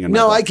already losing in my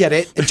book. I get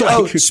it.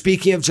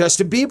 Speaking of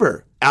Justin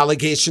Bieber,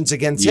 allegations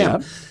against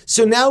him.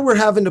 So now we're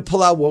having to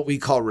pull out what we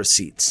call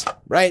receipts,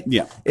 right?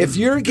 Yeah. If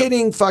you're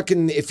getting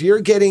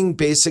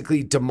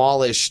basically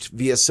demolished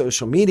via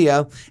social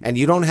media and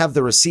you don't have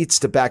the receipts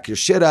to back your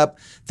shit up,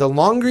 the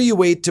longer you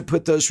wait to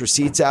put those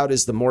receipts out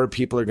is the more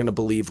people are going to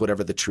believe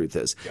whatever the truth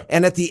is. Yep.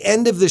 And at the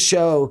end of the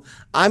show,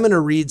 I'm going to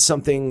read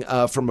something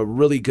from a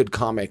really good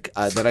comic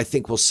that I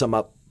think will sum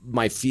up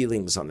my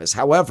feelings on this.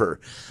 However,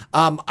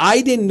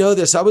 I didn't know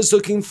this. I was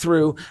looking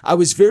through. I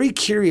was very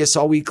curious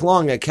all week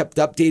long. I kept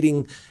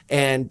updating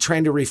and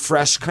trying to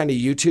refresh kind of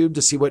YouTube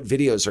to see what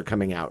videos are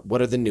coming out.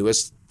 What are the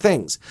newest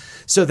things?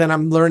 So then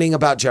I'm learning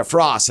about Jeff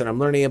Ross and I'm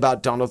learning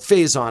about Donald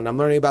Faison. I'm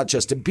learning about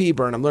Justin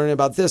Bieber and I'm learning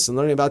about this and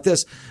learning about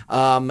this.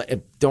 I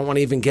don't want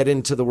to even get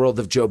into the world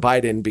of Joe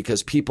Biden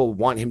because people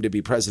want him to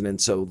be president.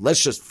 So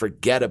let's just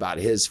forget about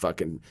his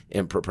fucking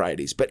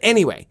improprieties. But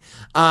anyway,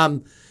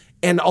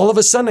 and all of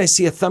a sudden I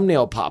see a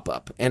thumbnail pop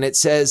up and it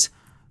says,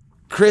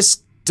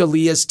 Chris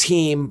D'Elia's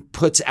team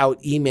puts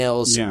out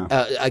emails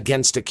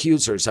against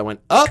accusers. I went,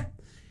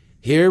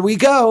 here we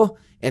go.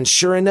 And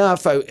sure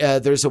enough,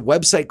 there's a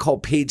website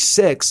called Page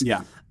Six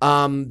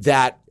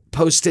that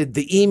posted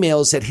the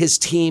emails that his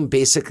team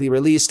basically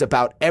released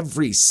about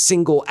every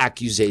single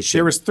accusation.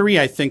 There was 3,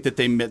 I think, that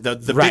they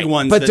the big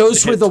ones. But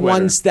those were the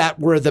ones that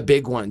were the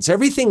big ones.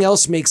 Everything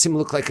else makes him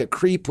look like a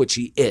creep, which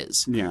he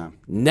is. Yeah.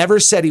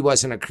 Never said he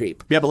wasn't a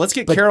creep. Yeah, but let's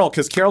get Carol,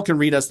 because Carol can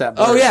read us that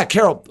verse. Oh, yeah,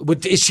 Carol.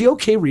 Is she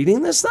okay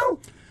reading this, though?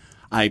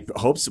 I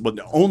hope so. But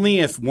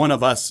only if one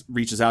of us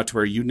reaches out to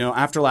her.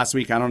 After last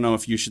week, I don't know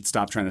if you should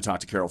stop trying to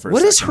talk to Carol for a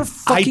second. What is her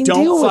fucking deal with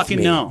me? I don't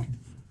fucking know.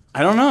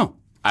 I don't know.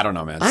 I don't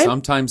know, man.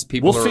 Sometimes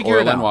people are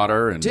oil and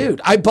water. And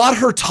dude, I bought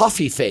her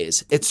toffee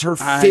phase. It's her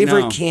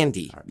favorite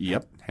candy.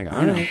 Yep. Hang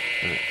on.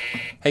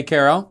 Hey,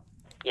 Carol.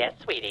 Yes,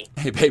 sweetie.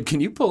 Hey, babe,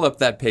 can you pull up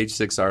that Page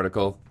 6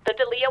 article? The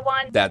D'Elia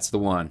one? That's the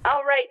one.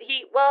 All right.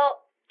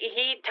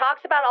 He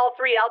talks about all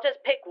 3. I'll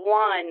just pick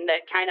one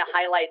that kind of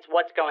highlights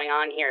what's going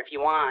on here if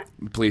you want.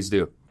 Please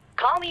do.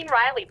 Colleen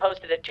Riley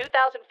posted a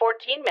 2014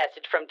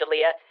 message from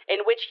D'Elia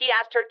in which he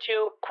asked her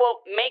to,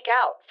 quote, make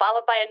out,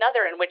 followed by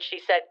another in which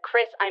she said,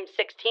 Chris, I'm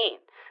 16.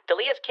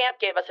 D'Elia's camp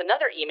gave us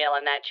another email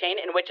in that chain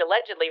in which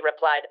allegedly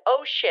replied,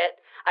 oh shit,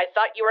 I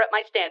thought you were at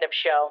my stand-up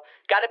show.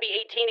 Gotta be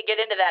 18 to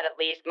get into that at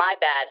least. My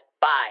bad.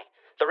 Bye.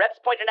 The reps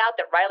pointed out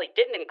that Riley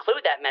didn't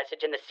include that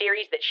message in the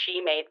series that she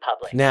made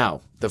public.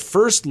 Now, the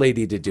first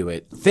lady to do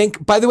it.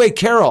 By the way,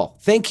 Carol,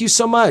 thank you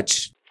so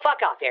much. Fuck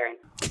off, Aaron.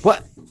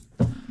 What?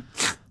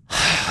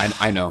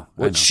 I know.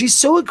 She's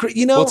so we'll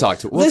talk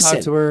to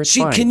her. It's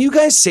fine. Can you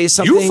guys say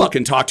something? You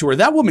fucking talk to her.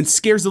 That woman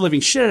scares the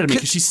living shit out of me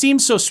because she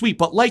seems so sweet.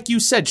 But like you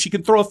said, she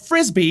can throw a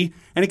frisbee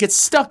and it gets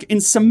stuck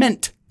in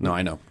cement. No,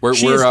 I know.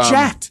 She is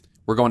jacked.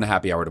 We're going to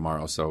happy hour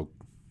tomorrow, so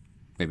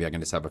maybe I can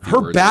just have a few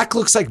Her words. back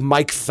looks like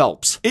Mike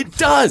Phelps. It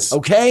does.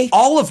 Okay?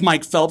 All of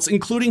Mike Phelps,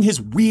 including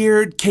his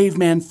weird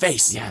caveman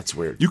face. Yeah, it's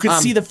weird. You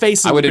can see the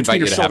face. I would invite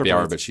you to happy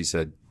hour, but she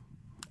said,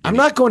 I'm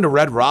not going to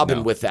Red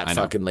Robin with that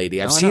fucking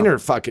lady. I've seen her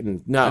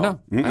fucking... No. I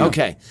know.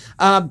 Okay.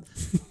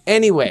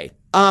 Anyway,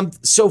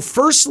 so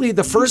firstly,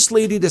 the first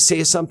lady to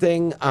say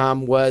something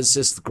was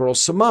this girl,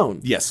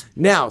 Simone. Yes.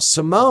 Now,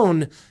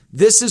 Simone,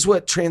 this is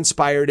what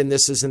transpired, and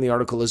this is in the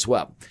article as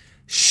well.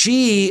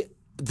 She...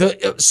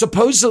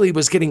 supposedly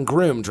was getting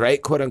groomed,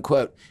 right? Quote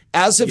unquote.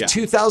 As of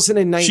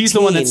 2019. She's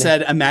the one that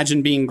said,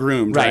 imagine being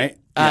groomed, right?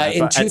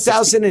 In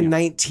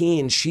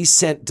 2019, she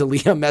sent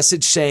D'Elia a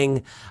message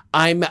saying,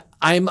 I'm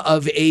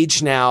of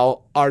age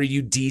now. Are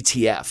you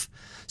DTF?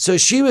 So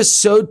she was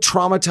so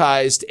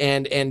traumatized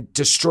and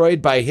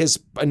destroyed by his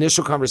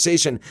initial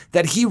conversation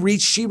that she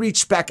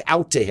reached back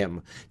out to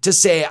him to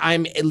say,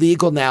 I'm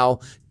illegal now,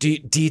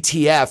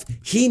 DTF.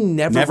 He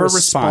never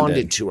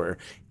responded to her.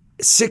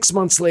 6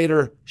 months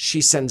later,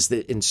 she sends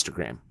the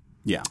Instagram.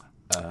 Yeah.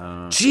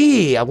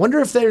 Gee, I wonder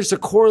if there's a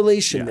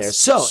correlation there.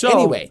 So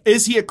anyway,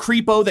 is he a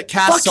creepo that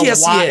casts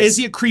is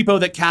he a creepo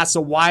that casts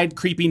a wide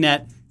creepy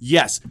net?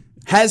 Yes.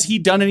 Has he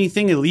done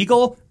anything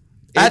illegal?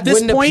 At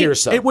this point,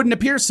 it wouldn't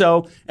appear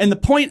so. And the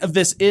point of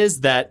this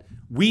is that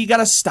we got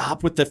to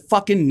stop with the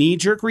fucking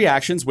knee-jerk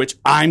reactions, which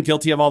I'm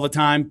guilty of all the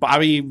time.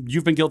 Bobby,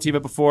 you've been guilty of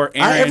it before.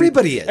 Aaron,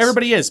 everybody is.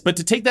 Everybody is. But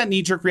to take that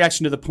knee-jerk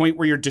reaction to the point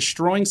where you're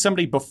destroying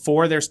somebody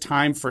before there's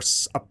time for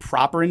a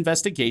proper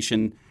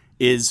investigation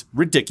is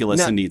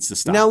ridiculous and needs to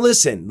stop. Now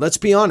listen, let's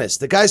be honest.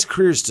 The guy's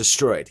career's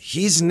destroyed.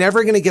 He's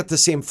never going to get the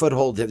same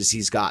foothold as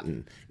he's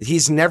gotten.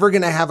 He's never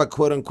going to have a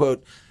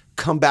quote-unquote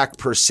comeback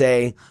per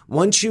se.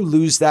 Once you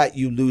lose that,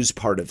 you lose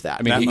part of that.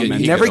 I mean,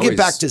 he never get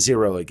back to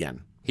zero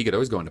again. He could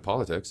always go into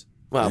politics.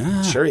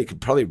 Well, sure, he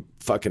could probably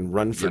fucking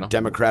run for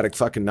Democratic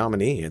fucking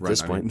nominee at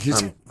this point.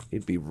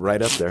 He'd be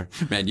right up there.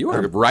 Man, you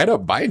are right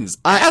up Biden's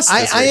ass.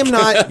 I am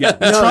not.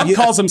 Trump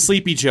calls him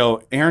Sleepy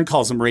Joe. Aaron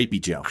calls him Rapey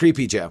Joe.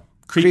 Creepy Joe.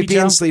 Creepy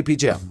Joe? And Sleepy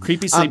Joe.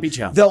 Creepy Sleepy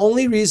Joe. The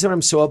only reason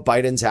I'm so up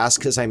Biden's ass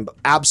because I'm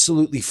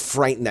absolutely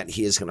frightened that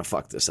he is going to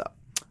fuck this up.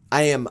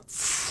 I am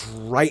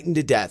frightened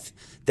to death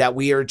that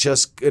we are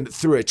just,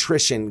 through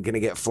attrition, going to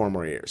get 4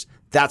 more years.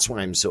 That's why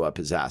I'm so up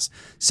his ass.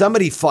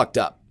 Somebody fucked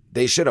up.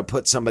 They should have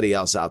put somebody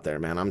else out there,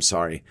 man. I'm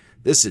sorry.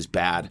 This is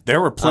bad. There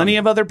were plenty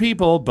of other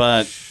people,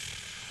 but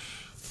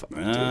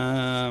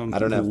I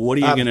don't know. What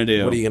are you going to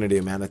do? What are you going to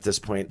do, man, at this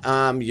point?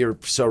 You're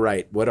so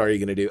right. What are you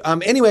going to do?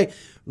 Anyway,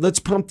 let's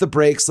pump the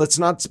brakes. Let's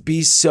not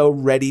be so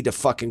ready to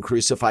fucking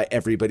crucify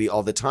everybody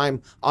all the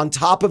time. On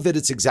top of it,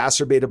 it's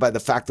exacerbated by the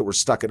fact that we're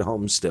stuck at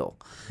home still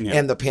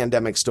and the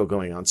pandemic's still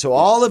going on. So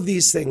all of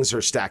these things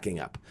are stacking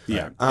up.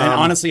 Yeah. And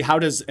honestly, how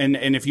does, and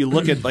if you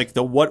look at like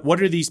what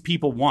do these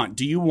people want?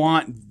 Do you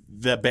want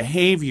the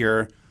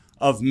behavior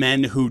of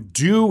men who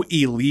do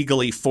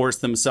illegally force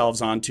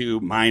themselves onto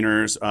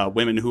minors,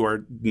 women who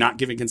are not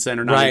giving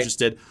consent or not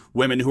interested,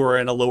 women who are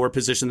in a lower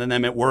position than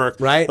them at work.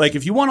 Right. Like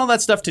if you want all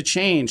that stuff to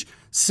change,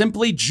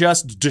 simply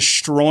just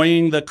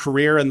destroying the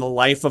career and the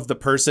life of the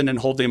person and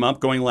holding them up,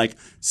 going like,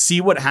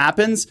 see what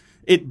happens.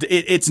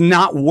 It's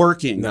not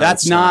working. No,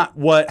 that's not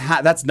what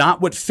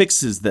what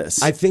fixes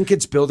this. I think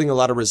it's building a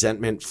lot of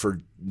resentment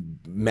for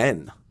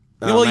men.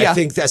 I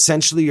think that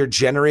essentially you're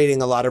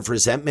generating a lot of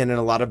resentment and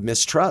a lot of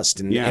mistrust,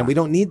 and we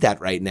don't need that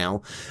right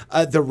now.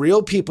 The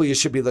real people you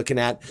should be looking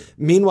at.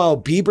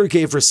 Meanwhile, Bieber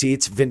gave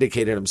receipts,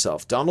 vindicated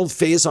himself. Donald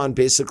Faison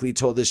basically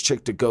told this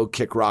chick to go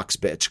kick rocks,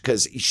 bitch,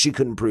 because she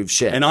couldn't prove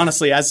shit. And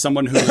honestly, as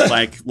someone who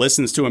like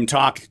listens to him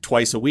talk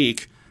twice a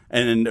week,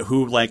 and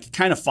who like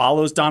kind of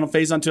follows Donald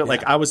Faison to it,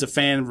 like I was a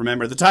fan.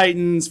 Remember the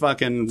Titans,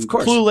 fucking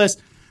Clueless.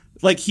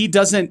 Like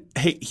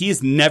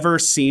he's never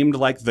seemed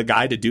like the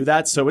guy to do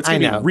that. So it's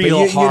going to be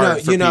real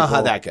hard. You know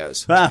how that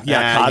goes. Cosby.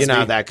 You know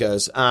how that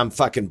goes.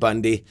 Fucking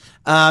Bundy.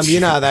 You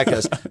know how that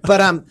goes.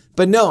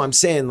 But no, I'm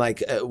saying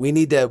like we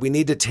need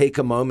to take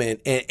a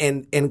moment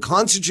and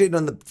concentrate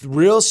on the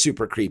real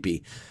super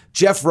creepy.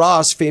 Jeff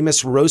Ross,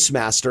 famous roast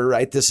master,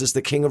 right? This is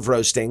the king of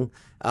roasting.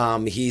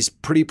 He's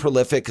pretty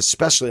prolific,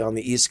 especially on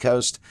the East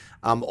Coast.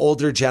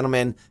 Older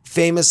gentleman,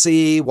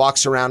 famously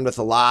walks around with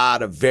a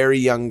lot of very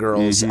young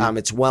girls.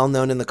 It's well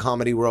known in the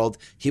comedy world.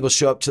 He will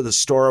show up to the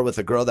store with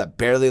a girl that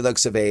barely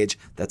looks of age.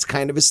 That's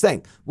kind of his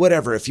thing.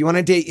 Whatever. If you want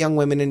to date young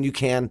women and you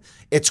can,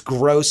 it's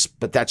gross,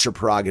 but that's your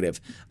prerogative.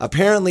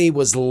 Apparently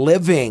was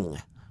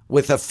living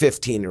with a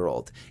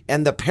 15-year-old.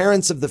 And the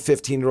parents of the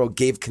 15-year-old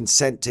gave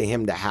consent to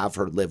him to have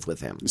her live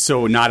with him.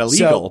 So not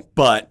illegal,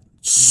 but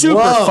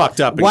super fucked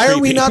up and Why creepy.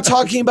 are we not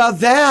talking about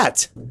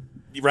that?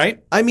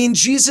 Right? I mean,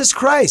 Jesus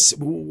Christ.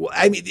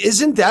 I mean,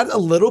 isn't that a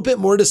little bit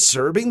more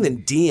disturbing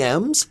than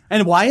DMs?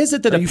 And why is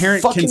it that a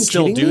parent can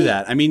still do me?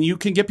 that? I mean, you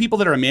can get people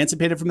that are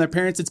emancipated from their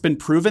parents. It's been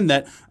proven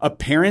that a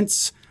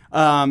parent's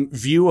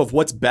view of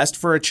what's best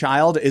for a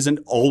child isn't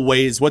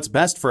always what's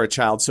best for a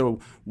child. So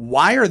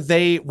why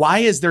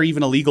is there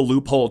even a legal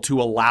loophole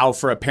to allow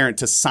for a parent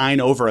to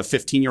sign over a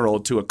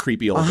 15-year-old to a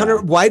creepy old guy?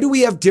 Why do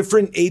we have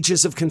different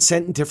ages of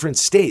consent in different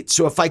states?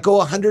 So if I go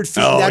 100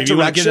 feet in that if you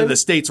want to get direction, into the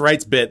states'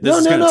 rights bit, this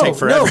is going to take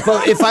forever. No,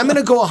 but if I'm going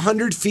to go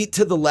 100 feet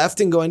to the left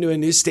and go into a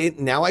new state,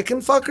 now I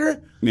can fuck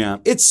her? Yeah.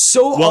 It's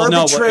so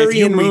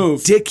arbitrary and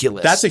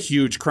ridiculous. That's a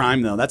huge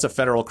crime, though. That's a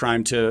federal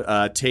crime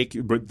to take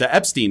the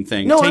Epstein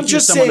thing. No, taking I'm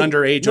just someone saying,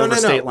 underage over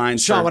state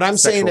lines. Sean, for what I'm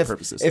saying,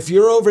 purposes. if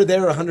you're over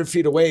there 100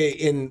 feet away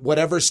in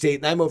whatever state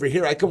and I'm over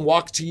here, I can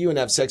walk to you and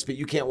have sex, but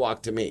you can't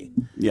walk to me.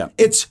 Yeah.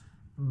 It's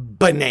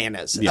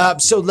bananas. Yeah.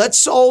 So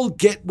let's all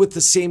get with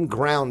the same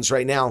grounds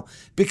right now,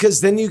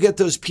 because then you get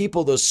those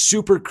people, those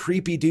super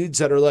creepy dudes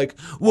that are like,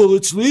 well,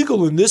 it's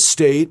legal in this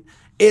state.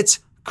 It's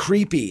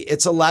creepy.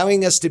 It's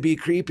allowing us to be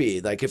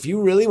creepy. Like, if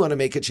you really want to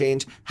make a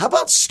change, how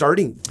about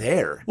starting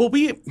there? Well,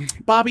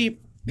 Bobby,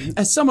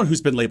 as someone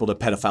who's been labeled a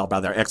pedophile by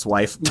their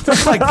ex-wife,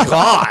 oh my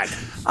God,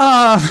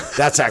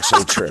 that's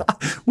actually true.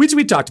 Which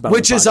we talked about,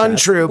 which is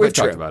untrue, but We've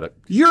talked about it.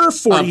 You're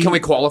 40. Can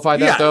we qualify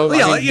that though?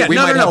 Yeah,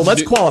 no.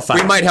 Let's qualify.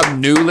 We might have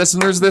new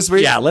listeners this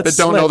week. Yeah, that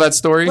don't know that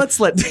story. Let's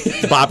let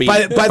Bobby.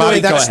 By the way,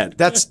 go ahead.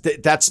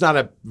 That's not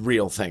a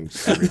real thing.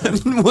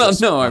 Well,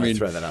 no, I mean,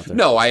 throw that out there.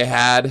 No, I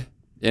had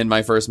in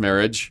my first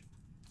marriage.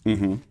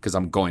 Because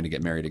I'm going to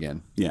get married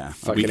again. Yeah,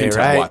 we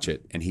can watch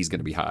it, and he's going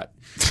to be hot.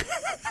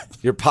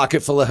 Your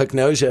pocket full of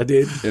hooknosia,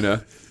 dude. You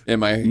know, in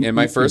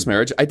my first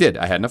marriage, I had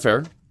an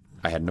affair.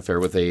 I had an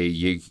affair with a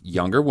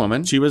younger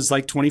woman. She was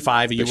like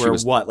 25. You were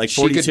what, like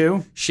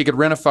 42? She could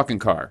rent a fucking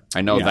car.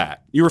 I know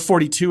that. You were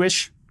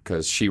 42-ish?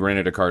 Because she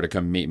rented a car to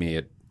come meet me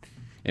at.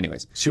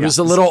 Anyways, she was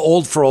a little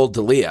old for old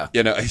Dalia.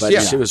 You know,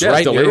 but she was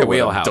right in your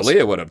wheelhouse.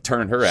 Dalia would have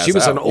turned her ass. She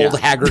was out. an old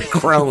haggard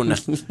crone.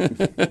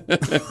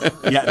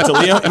 Dalia.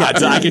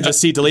 Yeah, I can just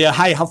see Dalia.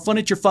 Hi, have fun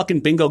at your fucking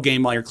bingo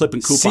game while you're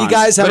clipping coupons. See,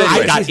 guys,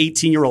 I got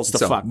 18-year-olds to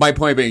fuck. My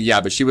point being,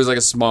 but she was like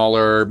a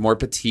smaller, more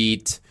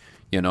petite.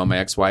 You know, my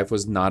ex-wife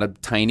was not a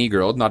tiny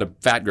girl, not a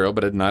fat girl,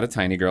 but not a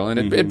tiny girl.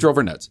 And it drove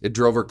her nuts. It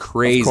drove her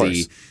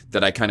crazy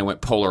that I kind of went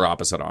polar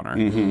opposite on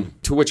her.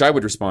 To which I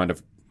would respond,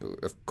 of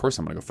course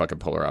I'm going to go fucking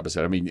polar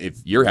opposite. I mean, if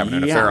you're having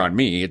an affair on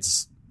me,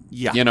 it's,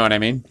 you know what I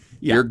mean?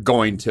 Yeah. You're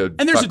going to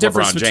And there's fuck a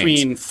difference LeBron James.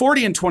 between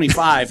 40 and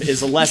 25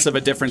 is less of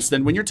a difference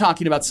than when you're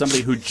talking about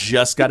somebody who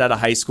just got out of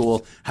high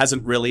school,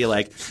 hasn't really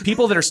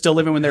people that are still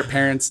living with their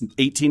parents,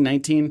 18,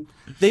 19,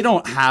 they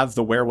don't have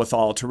the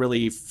wherewithal to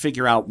really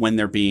figure out when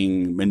they're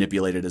being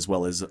manipulated as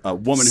well as a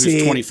woman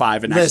who's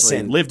 25 and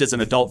actually lived as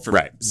an adult for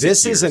 6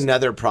 This years. is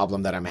another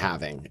problem that I'm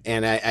having.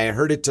 And I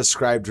heard it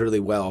described really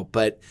well.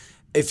 But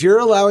if you're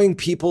allowing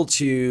people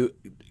to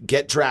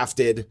get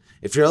drafted,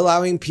 if you're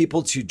allowing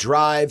people to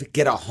drive,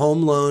 get a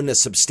home loan, a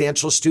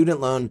substantial student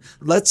loan,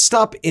 let's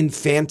stop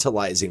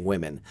infantilizing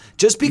women.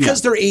 Just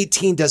because they're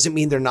 18 doesn't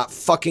mean they're not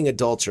fucking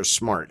adults or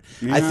smart.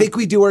 Yeah. I think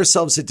we do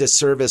ourselves a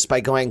disservice by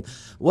going,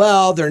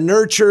 well, they're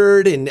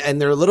nurtured and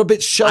they're a little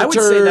bit sheltered. I would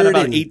say that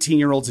about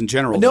 18-year-olds in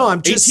general. No, though.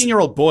 I'm just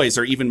 18-year-old boys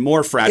are even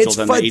more fragile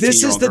than the 18-year-old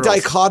This is the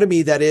girls.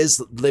 dichotomy that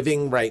is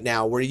living right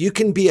now, where you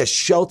can be a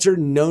sheltered,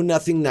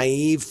 know-nothing,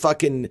 naive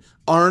fucking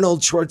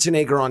Arnold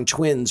Schwarzenegger on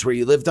Twins, where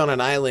you lived on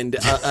an island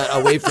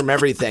away from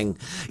everything.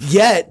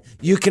 Yet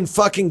you can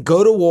fucking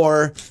go to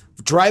war,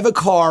 drive a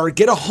car,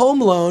 get a home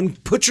loan,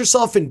 put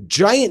yourself in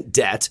giant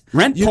debt,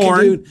 rent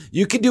porn.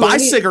 You could do buy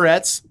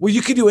cigarettes. Well,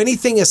 you could do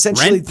anything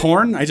essentially. Rent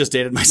porn. I just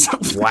dated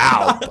myself.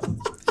 Wow.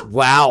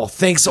 Wow.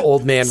 Thanks,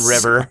 old man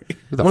River.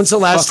 When's the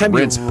last time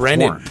you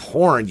rented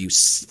porn, you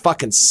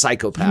fucking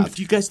psychopath? If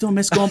you guys don't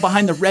miss going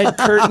behind the red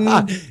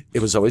curtain.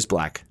 It was always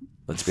black.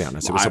 Let's be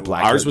honest. It was a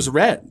black Ours curtain. was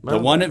red. The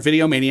one at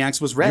Video Maniacs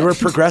was red. You were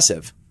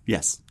progressive.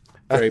 Yes.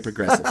 Very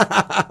progressive.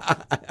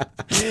 But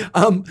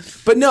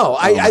no,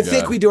 I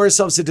think God. we do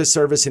ourselves a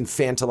disservice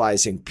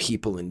infantilizing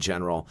people in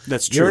general.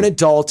 That's true. You're an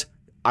adult.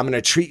 I'm going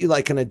to treat you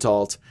like an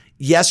adult.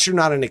 Yes, you're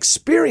not an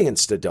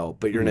experienced adult,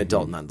 but you're an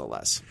adult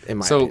nonetheless, in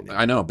my opinion.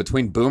 I know,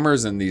 between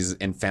boomers and these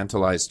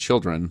infantilized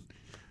children,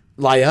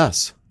 Lie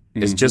us.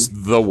 is just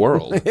the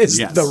world. It's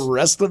the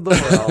rest of the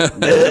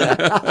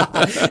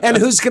world. And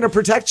who's going to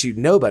protect you?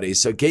 Nobody.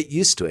 So get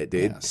used to it,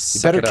 dude.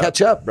 You better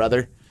catch up,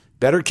 brother.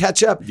 Better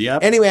catch up.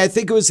 Yep. Anyway, I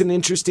think it was an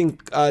interesting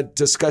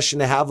discussion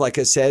to have. Like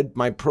I said,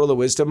 my pearl of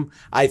wisdom,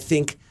 I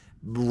think,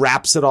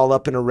 wraps it all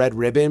up in a red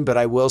ribbon. But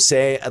I will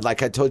say,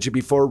 like I told you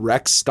before,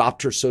 Rex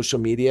stopped her social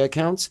media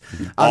accounts.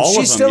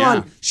 She's still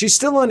on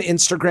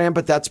Instagram,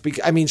 but that's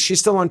she's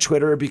still on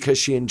Twitter because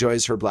she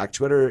enjoys her Black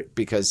Twitter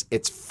because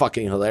it's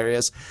fucking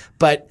hilarious.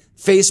 But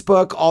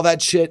Facebook, all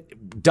that shit,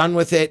 done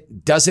with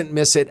it, doesn't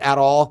miss it at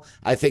all.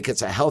 I think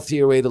it's a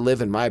healthier way to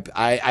live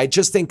I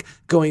just think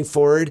going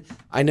forward,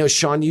 I know,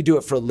 Sean, you do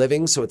it for a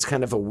living, so it's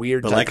kind of a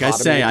weird But like I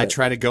dichotomy, say, I but-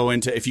 try to go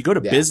into, if you go to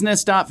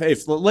business.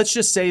 Let's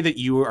just say that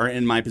you are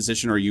in my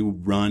position or you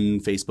run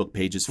Facebook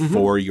pages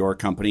for your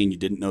company and you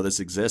didn't know this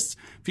exists.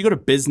 If you go to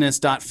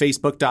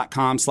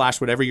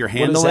business.facebook.com/whatever your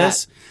handle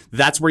is,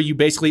 that's where you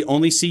basically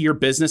only see your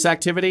business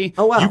activity.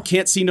 Oh, wow. You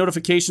can't see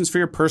notifications for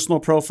your personal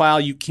profile.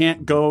 You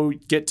can't go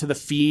get to the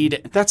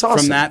feed That's awesome.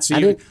 from that.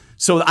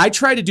 So I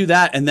try to do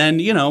that, and then,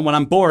 when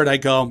I'm bored, I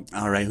go,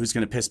 all right, who's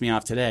going to piss me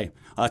off today?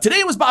 Today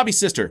it was Bobby's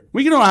sister.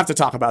 We don't have to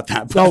talk about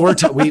that. No,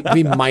 we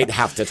might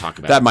have to talk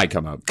about That might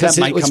come up. because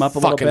That it might was come up a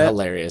little fucking bit.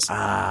 hilarious.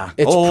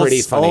 It's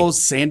pretty funny. Oh,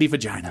 Sandy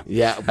Vagina.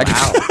 Yeah,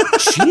 wow,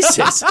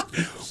 Jesus.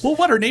 Well,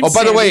 what, her name's Oh,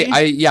 by the way,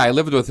 Sandy? I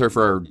lived with her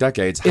for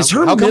decades. How, Is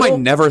her how come I middle-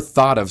 never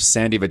thought of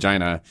Sandy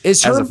Vagina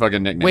as a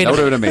fucking nickname? Wait That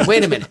a would have been minute.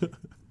 amazing. Wait a minute.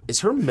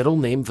 Is her middle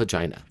name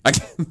Vagina?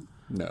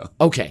 No.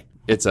 Okay.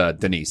 It's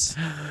Denise.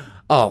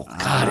 Oh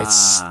God,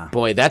 that's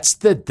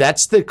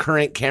the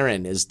current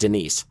Karen is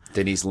Denise.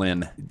 Denise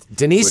Lynn.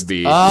 Denise. Would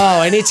be.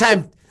 Oh,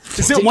 anytime.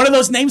 Is it one of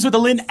those names with a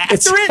Lynn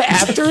after it?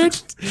 After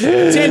it?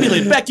 Sandy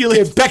Lynn, Becky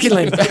Lynn. Becky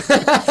Lynn.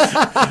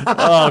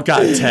 Oh,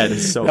 God, Ted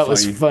is so That funny.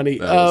 was funny.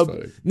 That was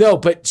funny. No,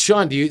 but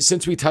Sean,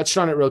 since we touched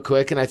on it real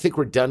quick, and I think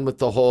we're done with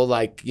the whole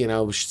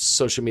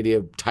social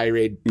media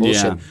tirade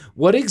bullshit. Yeah.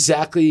 What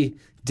exactly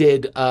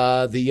did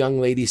the young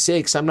lady say?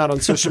 Because I'm not on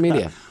social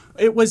media.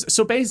 It was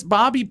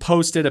Bobby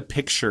posted a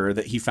picture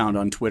that he found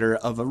on Twitter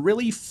of a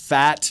really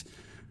fat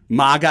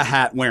MAGA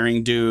hat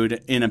wearing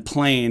dude in a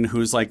plane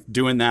who's like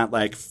doing that,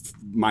 like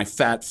my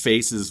fat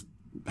face is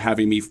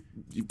having me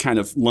kind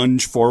of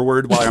lunge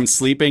forward while I'm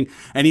sleeping.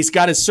 And he's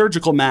got his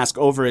surgical mask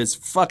over his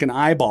fucking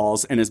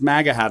eyeballs and his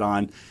MAGA hat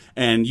on.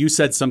 And you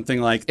said something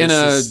like,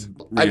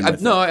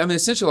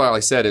 essentially all I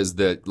said is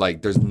that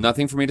there's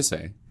nothing for me to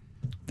say.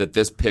 That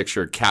this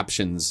picture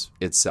captions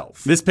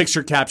itself. This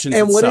picture captions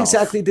And itself. what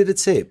exactly did it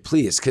say?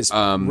 Please, because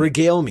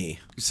regale me.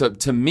 So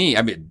to me,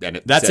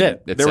 That's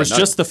it. There was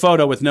just the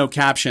photo with no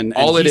caption.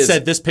 And he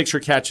said this picture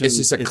captions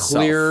It's just a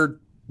clear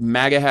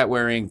MAGA hat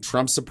wearing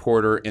Trump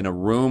supporter in a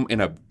room, in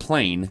a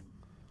plane,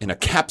 in a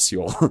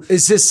capsule.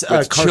 Is this a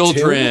with cartoon?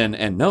 children?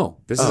 And no,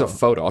 this is a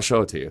photo. I'll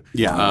show it to you.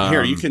 Yeah.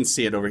 Here, you can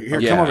see it over here.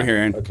 yeah. Come over here,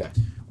 Aaron. Okay.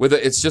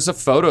 It's just a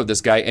photo of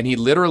this guy, and he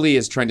literally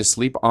is trying to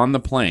sleep on the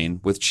plane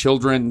with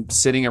children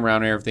sitting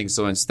around and everything.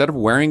 So instead of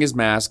wearing his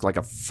mask like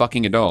a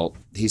fucking adult,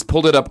 he's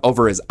pulled it up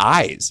over his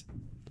eyes.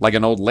 like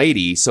an old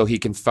lady so he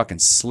can fucking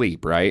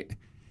sleep, right?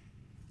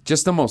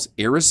 Just the most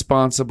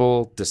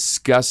irresponsible,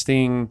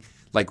 disgusting.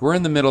 Like, we're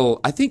in the middle.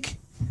 I think,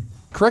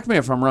 correct me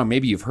if I'm wrong,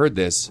 maybe you've heard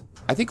this.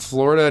 I think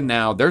Florida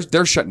now,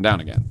 they're shutting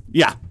down again.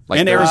 Yeah. Like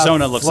and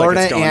Arizona looks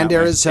Florida like it's going and that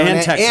way. Arizona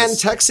And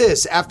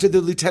Texas. after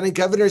the lieutenant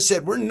governor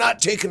said, we're not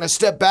taking a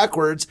step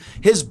backwards.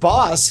 His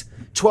boss,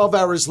 12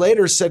 hours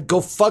later, said,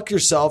 go fuck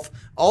yourself.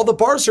 All the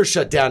bars are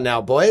shut down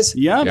now, boys.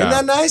 Yeah. Isn't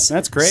that nice?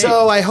 That's great.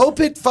 So I hope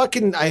you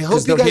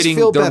guys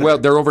feel better.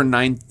 They're over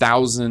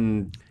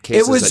 9,000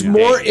 cases.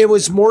 It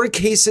was more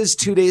cases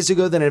 2 days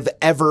ago than of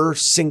ever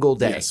single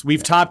day. Yes,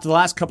 we've topped the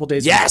last couple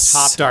days. Yes.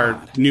 We've topped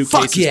our new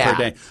Fuck cases yeah. per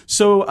day.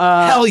 So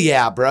hell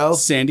yeah, bro.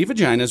 Sandy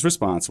Vagina's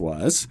response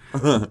was,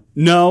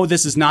 "No,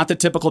 this is not the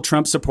typical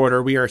Trump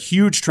supporter. We are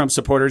huge Trump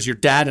supporters. Your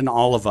dad and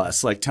all of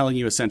us, like telling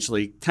you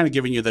essentially, kind of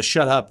giving you the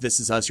shut up. This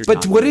is us. You're But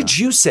talking what about." did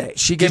you say?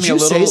 She gave did me you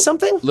a little, say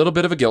something? Little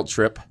bit of a guilt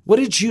trip. What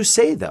did you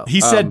say though? He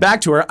said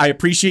back to her, "I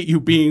appreciate you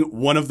being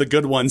one of the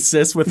good ones,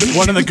 sis." With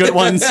one of the good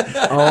ones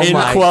in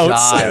my quotes.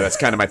 God. Yeah, that's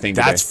kind of my thing.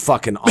 That's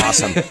fucking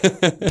awesome.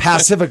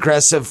 Passive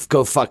aggressive,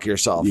 go fuck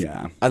yourself.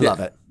 Yeah. I love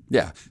it.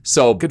 Yeah.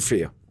 So Good for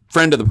you.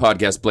 friend of the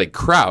podcast, Blake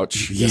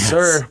Crouch. Yes,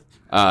 sir.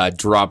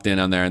 Dropped in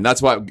on there, and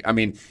that's why. I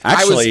mean,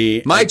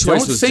 Actually, my I choice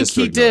don't was think just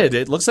to he ignore did.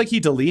 It looks like he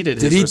deleted.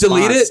 Did his he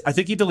delete response. it? I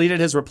think he deleted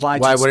his reply.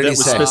 Why? What did that he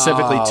was say?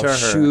 specifically to her.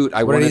 Shoot,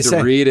 I What did he wanted to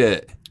say? read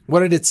it.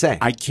 What did it say?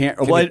 I can't.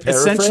 Can Well, you it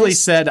essentially paraphrase?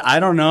 said, "I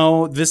don't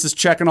know. This is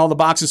checking all the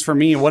boxes for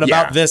me. What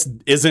about this?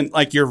 Isn't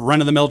like your run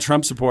of the mill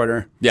Trump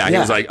supporter?" Yeah, he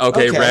was like,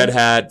 okay, red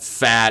hat,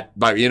 fat,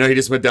 but he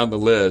just went down the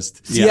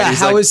list. Yeah, He's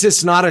how like, is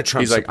this not a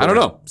Trump He's like, I supporter?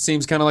 don't know.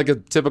 Seems kind of like a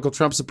typical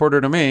Trump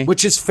supporter to me.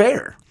 Which is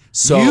fair.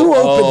 So you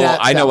opened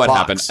I know that what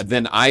box. happened.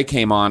 Then I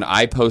came on.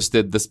 I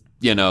posted this.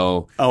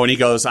 Oh, and he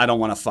goes, "I don't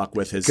want to fuck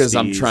with his because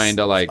I'm steez. trying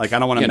to like I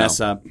don't want to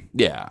mess up."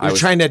 Yeah, You're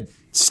trying to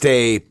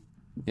stay.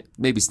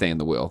 maybe stay in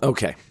the will.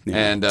 Okay.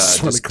 And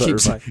Just wanna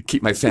just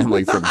keep my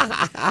family from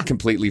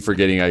completely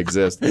forgetting I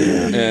exist.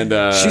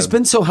 And She's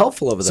been so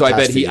helpful over the so past I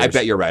bet few I years.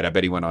 bet you're right. I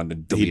bet he went on to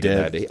delete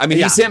did. that. I mean,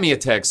 Yeah. he sent me a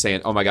text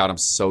saying, "Oh my God, I'm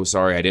so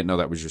sorry. I didn't know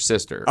that was your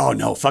sister." Oh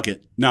no, fuck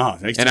it, no.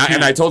 And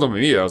I told him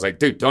immediately. I was like,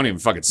 "Dude, don't even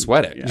fucking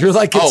sweat it." You're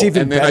like, it's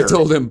even and then better. I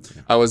told him,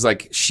 I was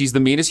like, "She's the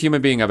meanest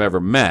human being I've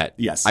ever met."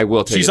 Yes, I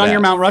will tell you she's on that.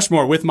 your Mount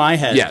Rushmore with my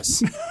head.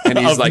 Yes. And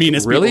he's Of like,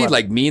 meanest really? people.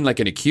 Like mean, like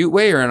in a cute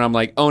way? And I'm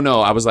like, oh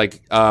no. I was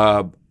like,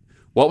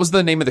 what was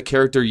the name of the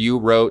character you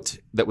wrote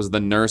that was the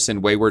nurse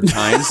in Wayward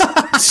Times?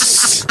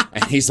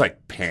 And he's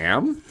like,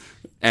 Pam?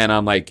 And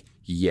I'm like,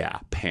 yeah,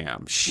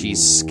 Pam.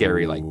 She's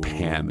scary like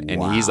Pam.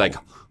 And he's like,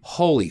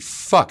 holy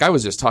fuck. I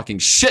was just talking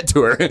shit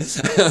to her. I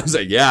was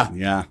like, yeah.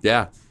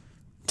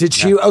 Did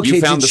she? Okay,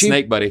 You found did the she,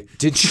 snake, buddy.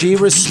 Did she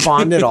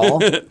respond at all?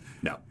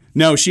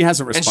 No, she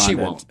hasn't And she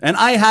responded. won't. And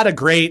I had a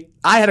great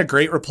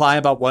reply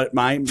about what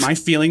my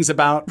feelings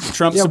about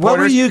Trump Yeah, supporters. what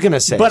were you gonna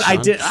say, But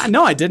Sean?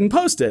 I didn't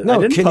post it. No,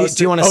 I didn't can you- post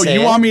do you it. wanna say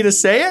you it? want me to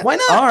say it? Why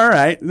not? All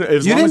right.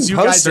 As You long didn't as you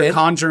post guys are it.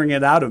 conjuring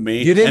it out of me.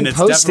 You didn't and it's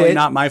post definitely it.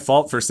 not my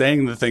fault for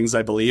saying the things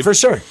I believe. For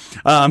sure.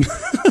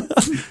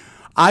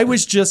 I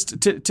was just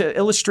to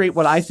illustrate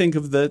what I think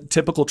of the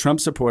typical Trump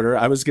supporter.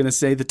 I was going to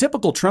say the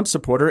typical Trump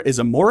supporter is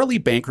a morally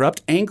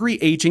bankrupt, angry,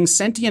 aging,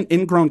 sentient,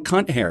 ingrown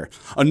cunt hair,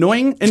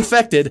 annoying,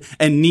 infected,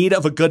 and need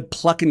of a good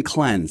pluck and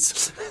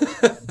cleanse.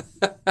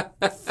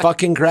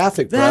 Fucking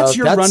graphic, bro. That's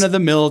your run of the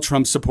mill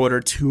Trump supporter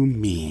to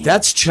me.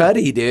 That's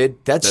chuddy,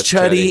 dude. That's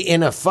chuddy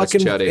in a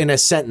fucking in a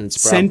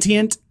sentence, bro.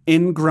 Sentient,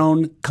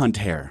 ingrown cunt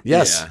hair.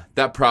 Yes. Yeah,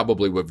 that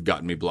probably would have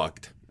gotten me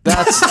blocked.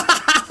 That's.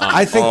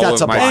 I think all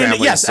that's of a my block. family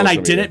Yes, and I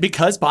social did media. it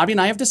because Bobby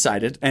and I have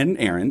decided, and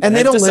Aaron, And they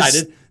have don't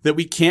decided that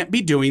we can't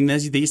be doing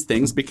these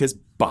things because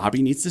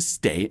Bobby needs to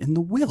stay in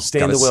the will.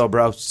 Stay in the will,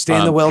 bro.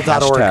 Stayinthewill.org.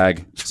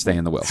 Hashtag stay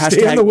in the will.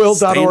 Stayinthewill.org.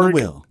 Stay in the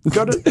will.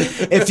 Go to,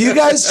 if you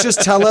guys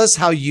just tell us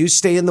how you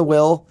stay in the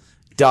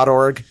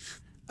will.org,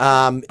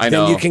 then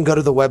know. you can go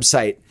to the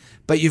website.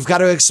 But you've got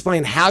to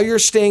explain how you're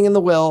staying in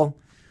the will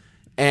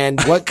and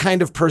what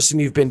kind of person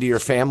you've been to your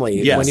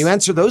family Yes. when you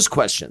answer those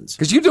questions.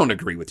 Because you don't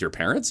agree with your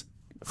parents.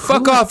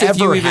 Fuck off if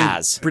you Whoever even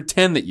has.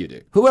 pretend that you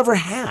do. Whoever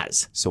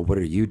has. So what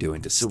are you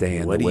doing to stay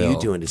in What the are will? you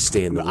doing to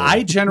stay in the will?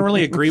 I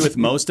generally agree with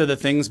most of the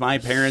things my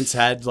parents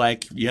had,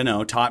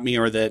 taught me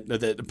or that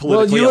well,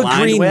 politically you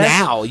aligned agree with.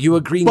 now. You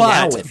agree But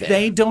now with it.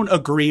 they don't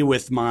agree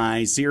with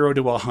my 0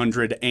 to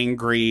 100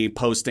 angry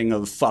posting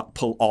of fuck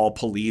all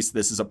police.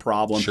 This is a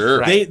problem.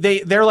 Sure.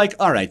 They're like,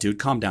 all right, dude,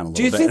 calm down a little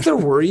Do you bit. think they're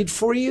worried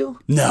for you?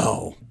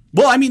 No.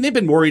 Well, I mean, they've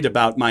been worried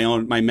about my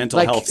mental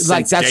health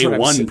since day what I'm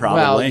one, saying.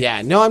 probably. Well,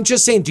 yeah. No, I'm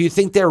just saying, do you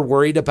think they're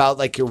worried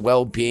about your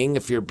well-being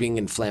if you're being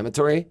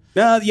inflammatory?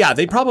 Yeah,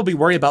 they probably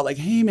worry about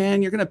hey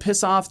man, you're gonna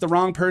piss off the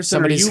wrong person,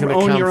 Somebody's or you gonna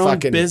own come your own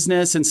fucking-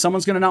 business, and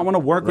someone's gonna not want to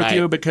work with Right.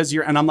 you because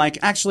you're. And I'm like,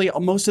 actually,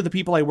 most of the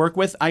people I work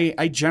with,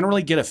 I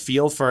generally get a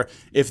feel for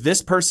if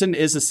this person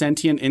is a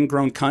sentient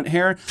ingrown cunt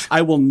hair,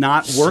 I will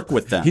not work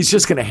with them. He's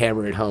just going to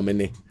hammer it home,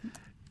 isn't he?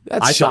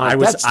 That's I Sean. thought I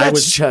was.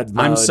 That's Chud.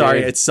 I'm mode, sorry,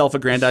 dude. it's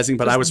self-aggrandizing,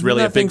 but I was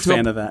really a big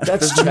fan of that.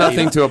 That's There's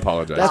nothing to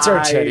apologize. That's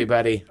our Chetty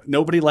buddy.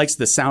 Nobody likes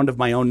the sound of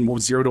my own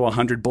 0 to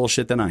 100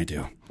 bullshit than I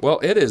do.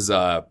 Well, it is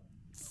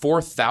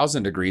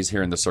 4,000 degrees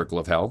here in the Circle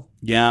of Hell.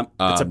 Yeah,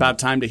 it's about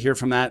time to hear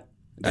from that.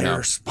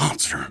 Their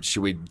sponsor.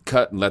 Should we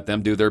cut and let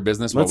them do their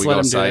business Let's while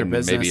we let go them do their outside and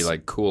business. maybe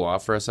like cool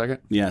off for a second?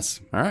 Yes.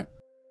 All right.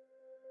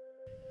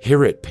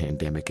 Here at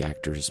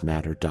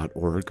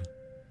pandemicactorsmatter.org,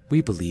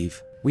 we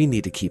believe we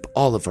need to keep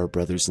all of our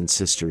brothers and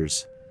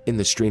sisters in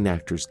the Screen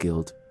Actors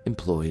Guild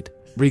employed,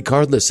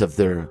 regardless of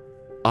their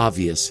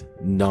obvious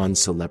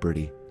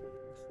non-celebrity.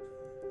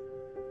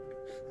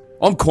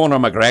 I'm Conor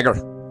McGregor.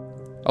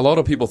 A lot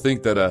of people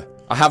think that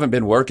I haven't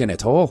been working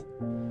at all,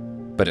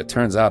 but it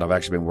turns out I've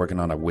actually been working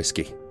on a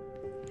whiskey.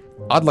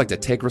 I'd like to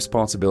take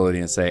responsibility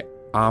and say,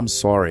 I'm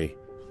sorry,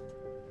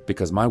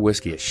 because my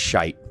whiskey is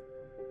shite.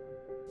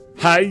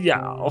 Hey,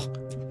 y'all.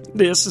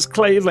 This is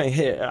Cleveland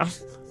here.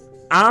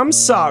 I'm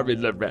sorry,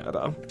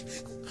 Loretta.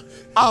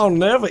 I'll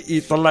never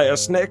eat the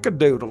last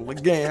snickerdoodle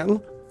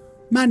again.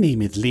 My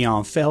name is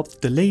Leon Phelps,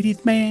 the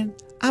ladies' man.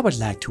 I would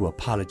like to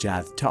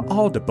apologize to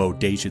all the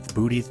bodacious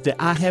booties that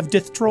I have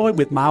destroyed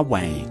with my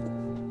wang.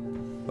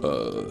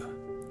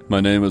 My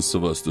name is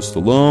Sylvester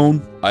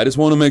Stallone. I just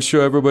want to make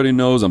sure everybody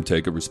knows I'm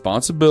taking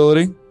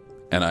responsibility,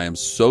 and I am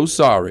so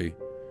sorry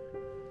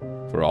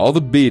for all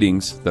the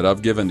beatings that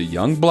I've given to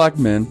young black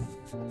men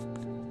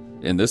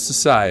in this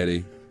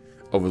society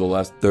over the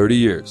last 30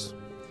 years.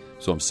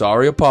 So I'm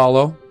sorry,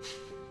 Apollo.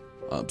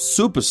 I'm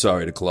super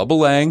sorry to Clubba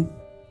Lang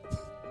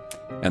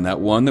and that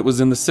one that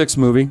was in the 6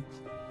 movie.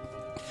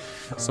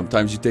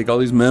 Sometimes you take all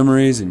these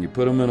memories and you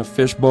put them in a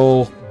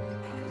fishbowl,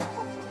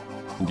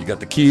 and you got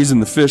the keys in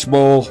the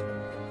fishbowl.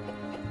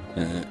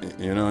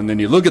 And then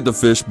you look at the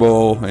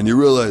fishbowl and you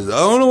realize, I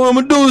don't know what I'm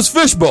going to do with this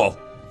fishbowl.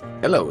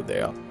 Hello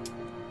there.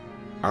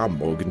 I'm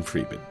Morgan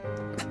Freeman.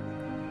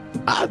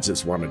 I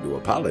just wanted to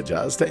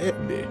apologize to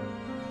Andy.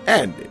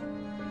 Andy,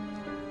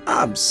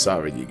 I'm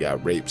sorry you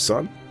got raped,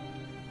 son.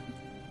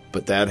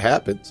 But that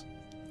happens.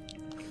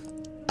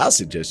 I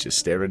suggest you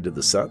stare into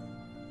the sun.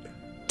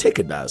 Take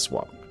a nice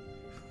walk.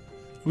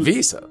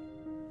 Visa.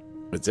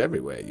 It's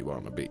everywhere you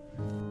want to be.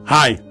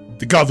 Hi,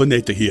 the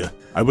Governator here.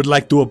 I would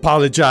like to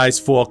apologize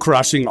for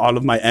crushing all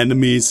of my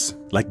enemies,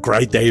 like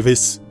Gray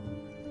Davis.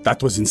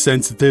 That was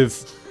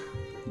insensitive.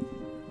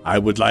 I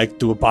would like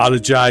to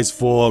apologize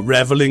for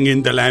reveling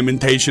in the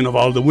lamentation of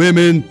all the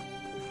women.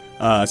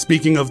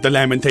 Speaking of the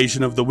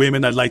lamentation of the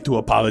women, I'd like to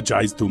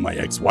apologize to my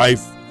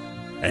ex-wife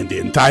and the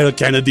entire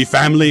Kennedy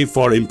family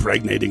for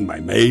impregnating my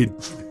maid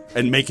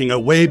and making a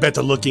way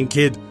better looking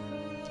kid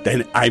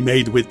than I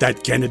made with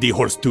that Kennedy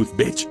horsetooth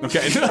bitch.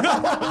 Okay.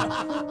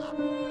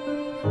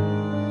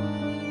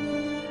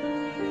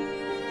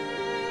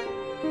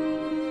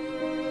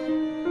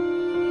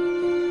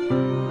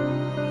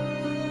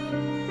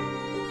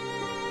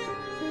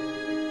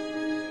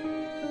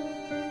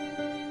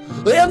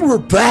 And we're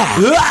back.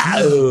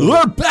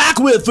 We're back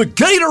with the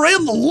Gator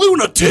and the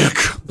Lunatic.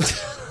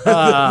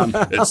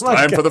 It's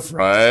time for the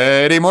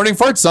Friday morning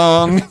fart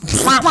song.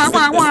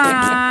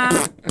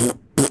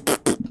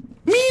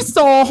 Me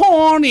so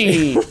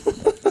horny.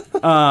 If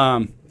you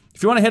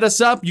want to hit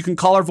us up, you can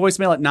call our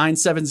voicemail at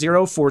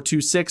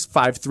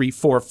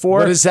 970-426-5344.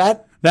 What is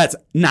that? That's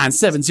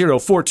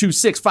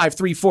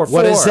 970-426-5344.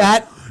 What is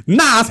that?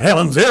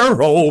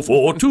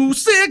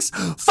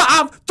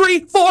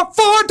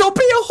 970-426-5344. Don't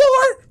be a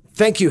whore.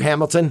 Thank you,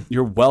 Hamilton.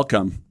 You're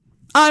welcome.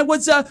 I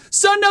was a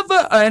son of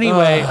a...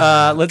 Anyway,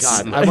 let's...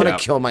 God, I want to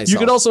kill myself. You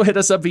can also hit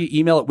us up via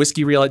email at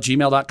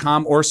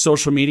whiskeyreal@gmail.com or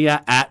social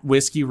media at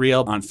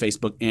whiskeyreal on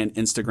Facebook and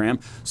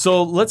Instagram.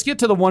 So let's get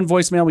to the one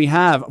voicemail we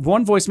have.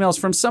 One voicemail is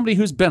from somebody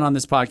who's been on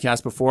this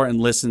podcast before and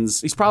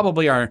listens. He's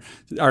probably our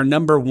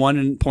number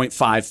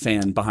 1.5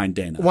 fan behind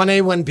Dana.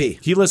 1A,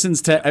 1B. He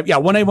listens to...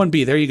 1A,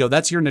 1B. There you go.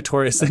 That's your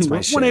notorious thing.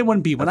 1A,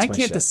 1B. When That's I my can't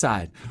shit.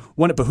 decide.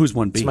 But who's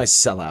 1B? It's my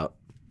sellout.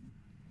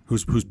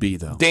 Who's B,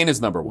 though?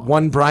 Dana's number 1.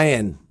 One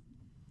Brian.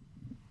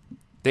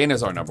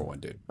 Dana's our number 1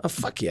 dude. Oh,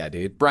 fuck yeah,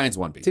 dude. Brian's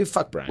 1B. Dude,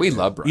 fuck Brian. We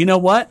love Brian. You know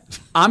what?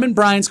 I'm in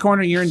Brian's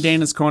corner. You're in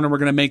Dana's corner. We're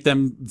going to make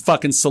them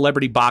fucking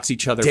celebrity box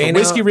each other. Dana for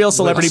Whiskey Real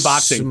Celebrity would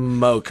Boxing.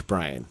 Smoke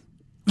Brian.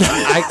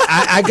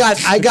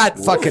 I got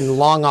fucking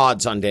long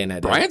odds on Dana.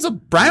 Dude.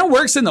 Brian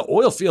works in the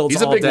oil fields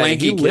He's a all big day.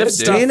 lanky He kid, lifts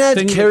dude. stuff.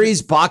 Dana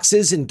carries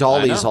boxes and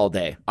dollies all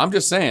day. I'm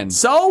just saying.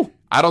 So?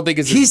 I don't think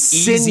it's He's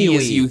as easy sinewy.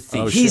 as you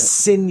think. He's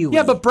sinewy.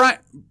 Yeah, but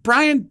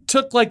Brian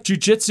took like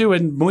jujitsu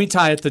and Muay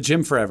Thai at the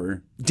gym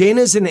forever.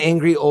 Dana's an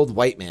angry old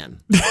white man.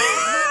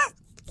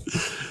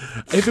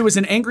 If it was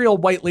an angry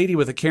old white lady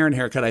with a Karen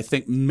haircut, I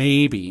think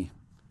maybe.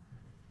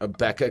 A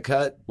Becca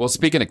cut? Well,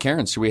 speaking of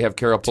Karen, should we have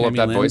Carol pull Tammy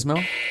up that Lynn?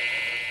 voicemail?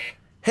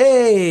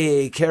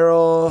 Hey,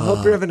 Carol.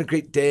 Hope you're having a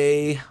great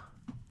day.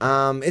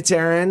 It's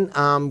Aaron.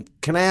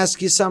 Can I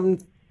ask you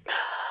something?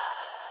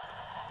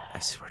 I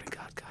swear to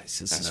God, guys,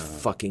 this is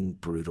fucking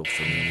brutal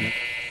for me.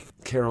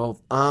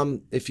 Carol,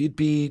 if you'd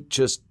be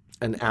just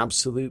an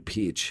absolute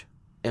peach,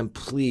 and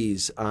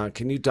please,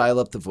 can you dial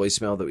up the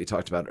voicemail that we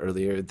talked about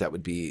earlier? That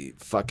would be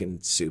fucking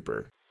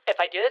super. If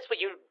I do this, will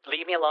you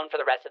leave me alone for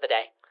the rest of the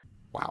day?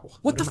 Wow.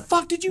 What the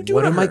fuck did you do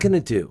What to am her? I going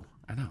to do?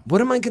 I know.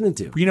 What am I going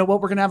to do? You know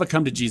what? We're going to have a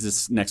come to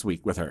Jesus next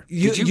week with her.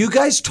 You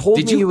guys told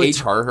me Did you would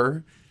HR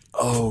her?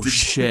 Oh,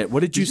 shit.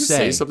 What did you Did you say?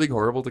 say something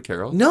horrible to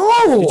Carol?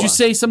 No. Did you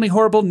say something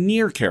horrible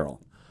near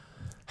Carol?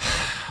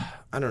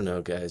 I don't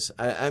know, guys.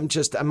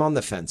 I'm on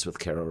the fence with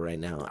Carol right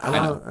now. I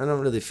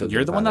don't really feel.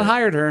 You're good the one about that it.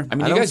 hired her. I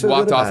mean, I you don't guys feel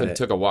walked good off about and it.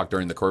 took a walk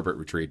during the corporate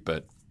retreat,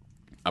 but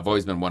I've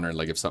always been wondering,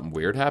 like, if something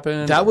weird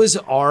happened. That was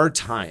our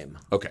time.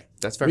 Okay,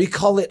 that's fair. We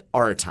call it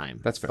our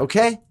time. That's fair.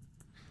 Okay.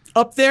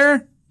 Up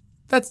there,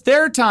 that's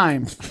their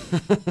time.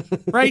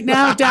 Right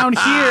now, down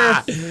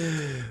here,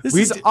 this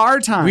is our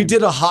time. We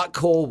did a hot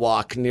coal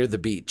walk near the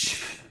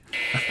beach.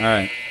 All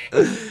right.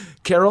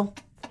 Carol?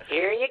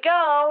 Here you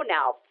go.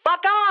 Now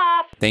fuck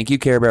off. Thank you,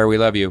 Care Bear. We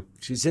love you.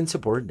 She's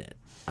insubordinate.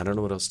 I don't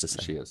know what else to say.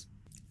 She is.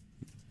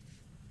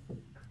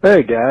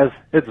 Hey guys,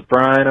 it's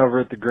Brian over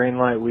at the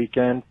Greenlight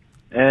Weekend,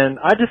 and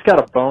I just got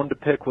a bone to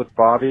pick with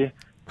Bobby.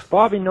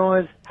 Bobby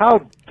Noyes,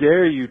 how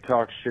dare you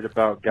talk shit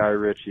about Guy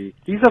Ritchie?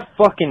 He's a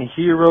fucking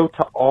hero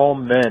to all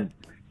men.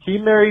 He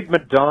married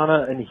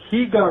Madonna and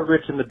he got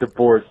rich in the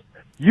divorce.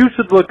 You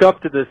should look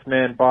up to this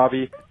man,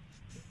 Bobby.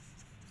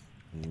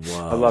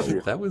 Wow. I love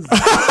you. That was.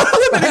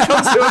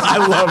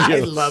 I love you. I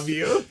love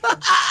you.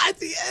 At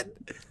the end.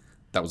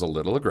 That was a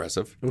little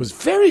aggressive. It was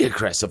very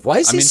aggressive. Why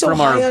is he so from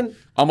high on?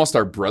 almost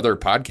our brother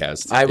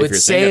podcast. I if would you're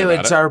say thinking about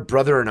it's it. our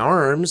brother in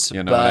arms.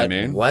 You know but what I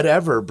mean?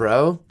 Whatever,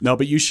 bro. No,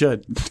 but you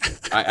should.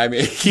 I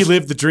mean, He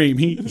lived the dream.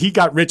 He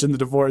got rich in the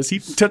divorce. He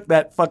took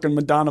that fucking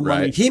Madonna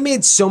money. Right. He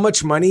made so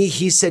much money.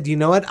 He said, "You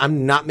know what?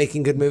 I'm not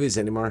making good movies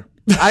anymore.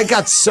 I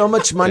got so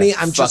much money. Yeah,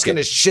 I'm just fuck it. going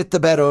to shit the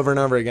bed over and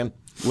over again."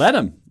 Let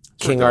him.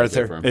 King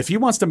Arthur. If he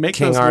wants to make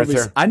King those movies,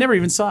 Arthur. I never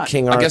even saw it.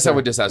 King I Arthur. guess I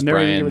would just ask Never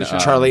even Brian give it a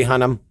shot. Charlie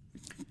Hunnam.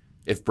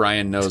 if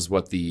Brian knows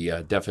what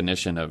the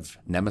definition of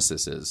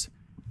nemesis is.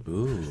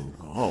 Ooh.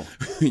 Oh.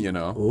 You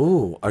know.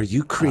 Ooh. Are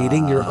you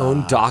creating your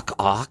own Doc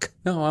Ock?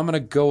 No, I'm going to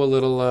go a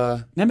little.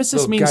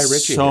 Nemesis little Guy means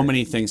Ritchie so here.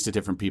 many things to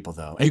different people,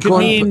 though. You It could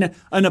going- mean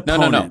an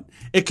opponent. No.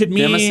 It could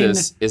mean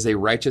Nemesis is a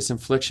righteous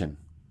infliction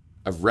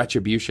of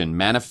retribution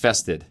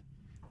manifested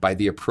by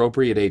the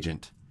appropriate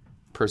agent,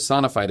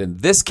 personified in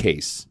this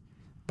case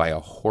by a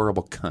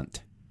horrible cunt.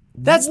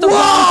 That's the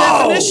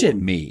wrong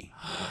definition. Me.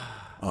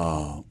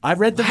 Oh, I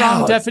read the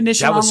wrong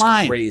definition that was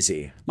online.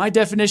 crazy. My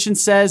definition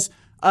says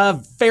a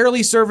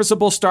fairly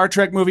serviceable Star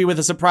Trek movie with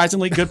a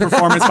surprisingly good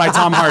performance by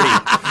Tom Hardy.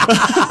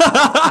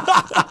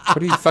 What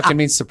do you fucking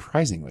mean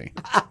surprisingly?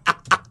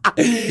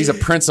 He's a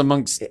prince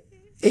amongst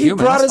He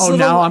humans. brought us Oh,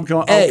 now I'm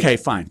going. Hey. Okay,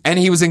 fine. And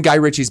he was in Guy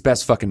Ritchie's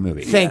best fucking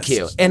movie. Thank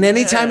you. And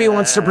anytime he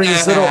wants to bring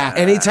his little,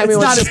 anytime he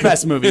It's not wants his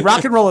best movie.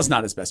 Rock and Roll is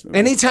not his best movie.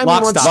 Anytime he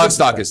Lock, wants- Stock. Lock,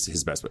 Stock is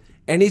his best movie.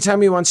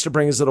 anytime he wants to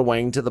bring his little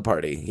wang to the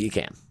party, he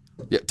can.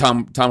 Yeah,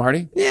 Tom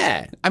Hardy?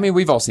 Yeah. I mean,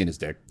 we've all seen his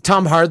dick.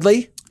 Tom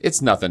Hardley.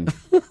 It's nothing.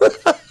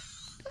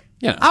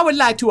 I would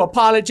like to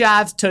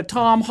apologize to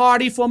Tom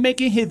Hardy for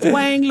making his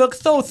wang look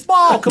so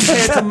small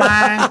compared to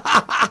mine.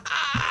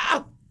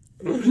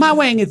 My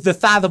wang is the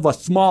size of a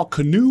small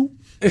canoe.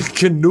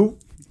 Canoe.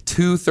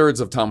 2/3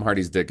 of Tom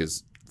Hardy's dick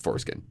is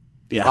foreskin.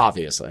 Yeah,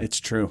 Obviously. it's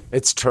true.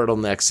 It's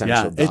turtleneck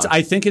central. Yeah, it's.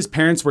 I think his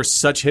parents were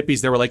such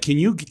hippies. They were like, "Can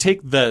you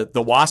take the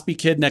waspy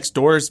kid next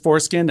door's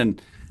foreskin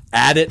and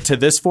add it to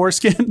this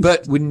foreskin?"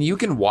 But when you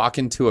can walk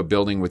into a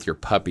building with your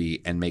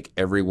puppy and make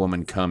every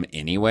woman come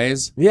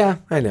anyways, Yeah,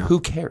 I know. who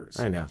cares?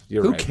 I know.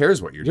 You're Who right.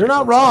 cares what your You're dick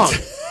not looks wrong.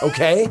 like?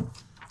 Okay?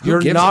 You're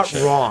gives a not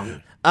shit?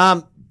 wrong.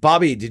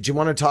 Bobby, did you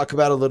want to talk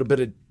about a little bit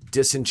of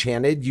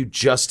Disenchanted? You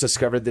just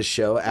discovered this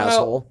show,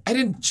 asshole. Well, I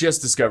didn't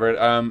just discover it.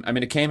 I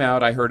mean, it came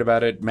out. I heard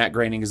about it. Matt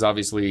Groening is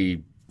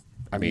obviously,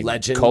 I mean,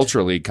 Legend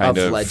culturally kind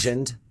of of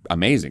legend.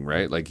 amazing,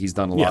 right? Like he's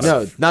done a lot.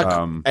 No, of,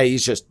 not. Hey,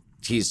 he's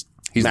he's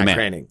Matt the man.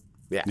 Groening.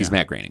 Yeah, He's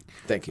Matt Groening.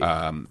 Thank you.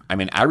 I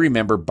mean, I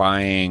remember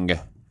buying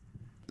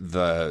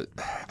I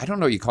don't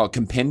know what you call it,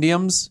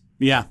 compendiums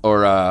Yeah,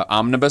 or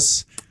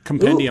omnibus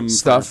compendium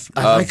stuff.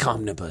 I like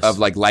Omnibus. Of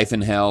like Life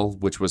in Hell,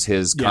 which was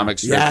his comic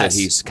strip that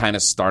he kind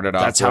of started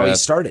off. That's how he with.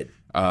 started.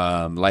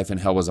 Life in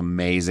Hell was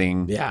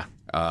amazing. Yeah.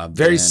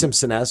 Very then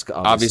Simpson-esque,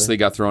 obviously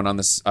got thrown on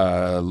this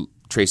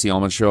Tracy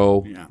Ullman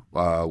show.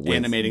 Yeah. With,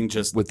 animating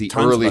just with the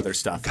tons early of other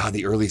stuff. God,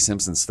 the early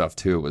Simpsons stuff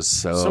too. It was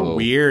So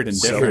weird and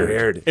So different.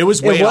 weird. It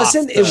was way It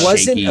wasn't. off It the-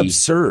 wasn't shaky.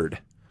 absurd.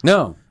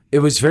 No, It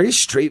was very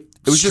straight.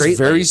 it was just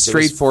very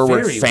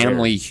straightforward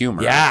family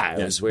humor. Yeah,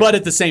 it was weird. But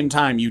at the same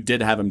time, you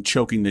did have him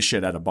choking the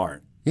shit out of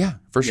Bart. Yeah,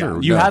 for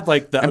sure. You had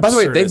like the. And by the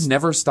way, they've absurdist-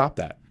 never stopped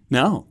that.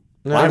 No.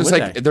 Why would it's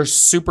like they? they're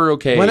super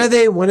okay. when are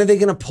they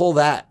going to pull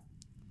that?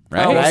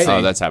 Right? Oh, right.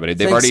 Oh, that's happening.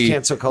 They've Thanks, already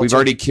cancel culture. we've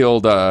already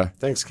killed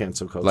Thanks,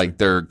 cancel culture. like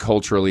their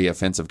culturally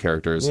offensive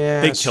characters. Yeah,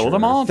 They killed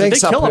them all? Did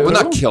Thanks, they kill Apu. him? Well,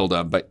 not killed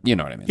them, but you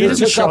know what I mean. He They're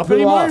doesn't took show up Apu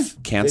anymore?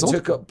 off. canceled. They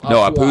took No,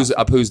 Apu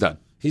Apu's done.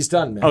 He's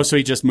done, man. Oh, so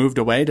he just moved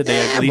away? Did they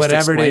at least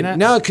Whatever explain it. it?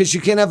 No, because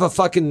you can't have a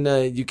fucking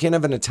you can't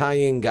have an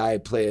Italian guy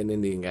play an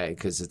Indian guy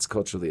because it's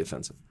culturally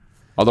offensive.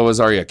 Although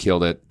Azaria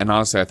killed it, and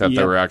honestly, I thought they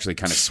Yep. were actually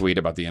kind of sweet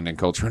about the Indian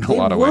culture in a They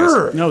lot of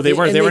were. ways. No, they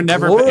were. And They were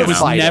never. It was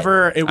glorified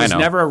never. It I was know.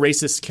 never a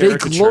racist They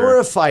caricature.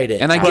 glorified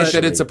it. And I get that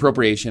actually. it's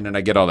appropriation, and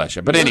I get all that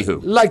shit. But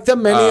anywho, Like the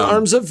many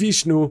arms of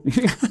Vishnu.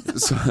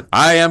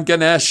 I am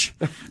Ganesh.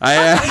 I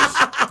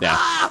am.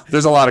 Yeah.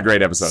 There's a lot of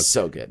great episodes.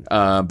 So good.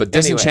 But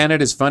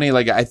Disenchanted is funny.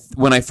 Like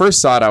when I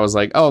first saw it, I was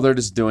like, oh, they're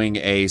just doing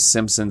a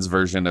Simpsons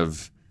version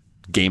of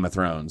Game of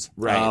Thrones.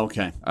 Right. Oh,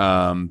 okay.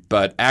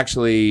 But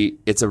actually,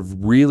 it's a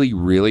really,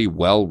 really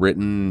well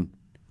written,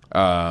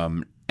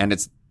 and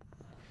it's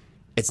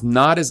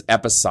not as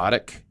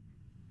episodic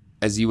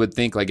as you would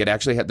think. Like it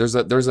actually there's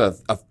a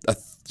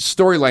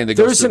storyline that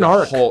goes through an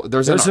arc.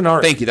 There's an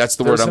arc. Thank you. That's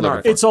the word I'm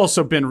looking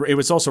for. It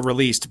was also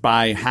released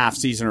by half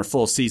season or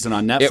full season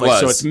on Netflix. It was.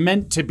 So it's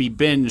meant to be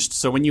binged.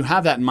 So when you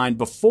have that in mind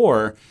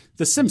before,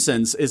 The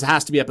Simpsons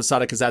has to be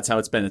episodic because that's how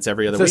it's been. It's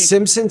every other week. The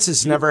Simpsons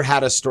has never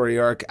had a story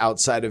arc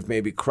outside of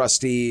maybe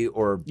Krusty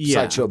or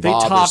Sideshow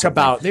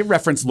Bob. They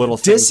reference little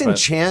things.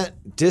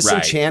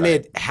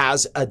 Disenchanted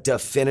has a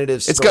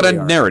definitive story It's got a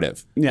arc.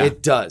 narrative. Yeah.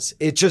 It does.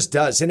 It just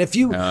does. And if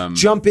you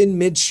jump in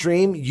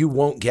midstream, you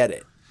won't get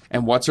it.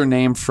 And what's her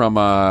name from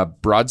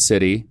Broad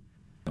City?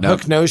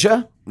 Hook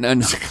Noja? No,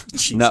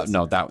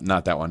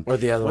 not that one. Or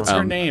the other one. What's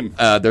her name?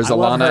 There's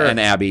Alana and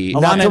Abby.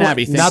 Alana and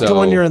Abby. Not the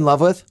one you're in love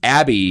with?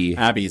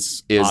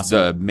 Abby's is awesome.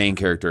 the main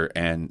character,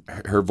 and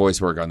her voice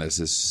work on this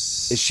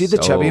is she the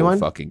chubby one?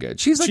 Fucking good.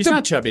 She's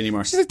not chubby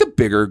anymore. She's like the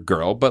bigger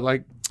girl, but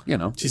like, you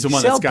know, she's the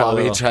one that's got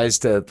Bobby a little. tries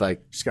to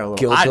like. She's got a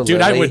little.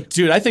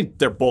 Guilt I think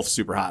they're both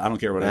super hot. I don't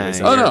care what it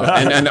is. Oh no,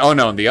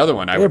 and the other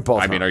one, I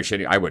mean, are you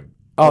shitting? I would.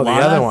 Oh, the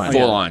other one.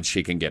 Full on,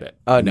 she can get it.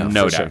 Oh, no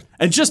doubt. Sure.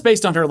 And just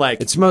based on her,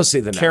 like, it's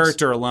mostly the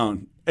character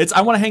alone.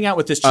 I want to hang out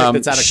with this chick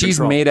that's out of she's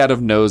control. made out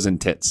of nose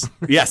and tits.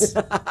 Yes.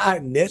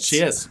 Nits? She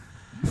is.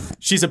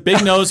 She's a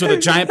big nose with a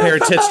giant pair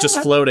of tits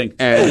just floating.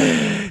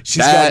 And she's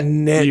got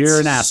nits.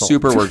 You're an asshole.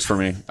 Super works for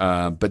me.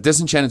 But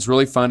Disenchanted's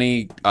really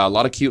funny. A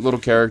lot of cute little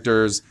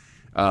characters.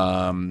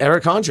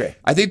 Eric Andre.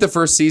 I think the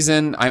first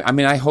season,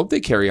 I hope they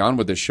carry on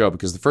with this show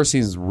because the first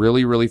season is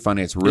really, really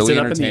funny. It's really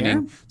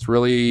entertaining. It's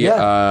really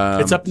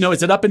it's up. No,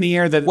 is it up in the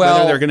air that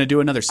whether they're going to do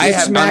another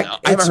season?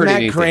 It's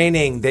Matt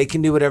Groening. They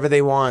can do whatever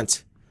they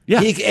want.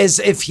 Yeah,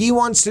 if he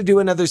wants to do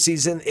another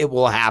season, it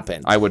will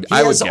happen. I would. He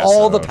has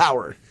all the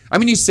power. I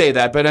mean, you say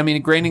that, but I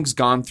mean, Groening's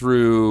gone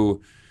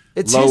through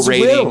low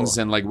ratings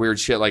and like weird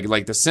shit.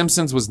 Like The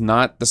Simpsons was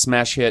not the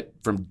smash hit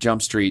from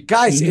Jump Street.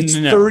 Guys, it's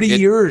 30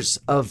 years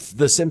of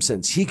The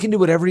Simpsons. He can do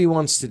whatever he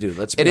wants to do.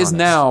 Let's be honest. It is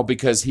now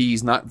because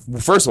he's not.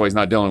 First of all, he's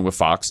not dealing with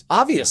Fox.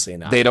 Obviously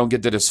not. They don't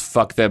get to just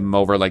fuck them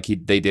over like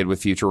they did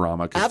with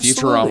Futurama.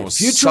 Absolutely. Futurama was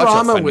such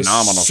a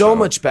phenomenal show.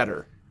 Much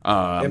better.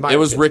 It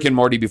was Rick and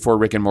Morty before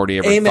Rick and Morty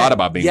ever thought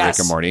about being Rick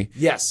and Morty.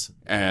 Yes.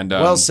 And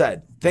well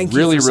said. Thank you.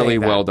 Really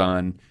well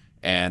done.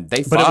 And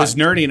they fought. But it was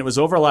nerdy and it was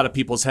over a lot of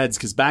people's heads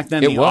because back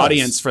then the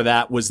audience for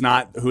that was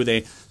not who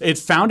it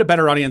found a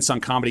better audience on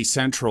Comedy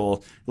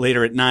Central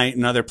later at night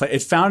and other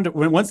it found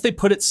once they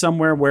put it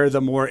somewhere where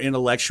the more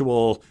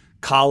intellectual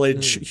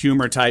college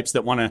humor types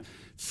that want to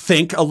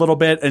think a little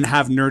bit and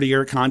have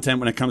nerdier content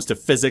when it comes to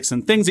physics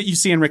and things that you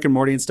see in Rick and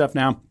Morty and stuff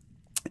now,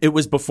 it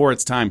was before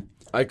its time.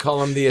 I call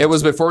them It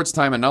was before its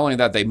time, and not only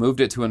that, they moved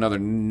it to another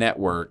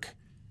network.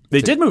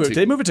 They did move it.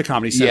 They moved it to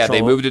Comedy Central. Yeah,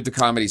 they moved it to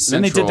Comedy Central.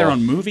 And then they did their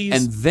own movies.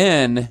 And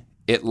then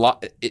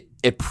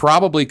it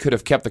probably could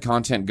have kept the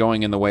content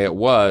going in the way it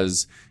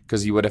was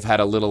because you would have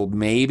had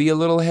maybe a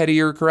little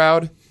headier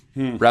crowd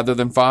rather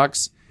than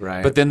Fox.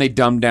 Right. But then they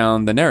dumbed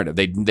down the narrative.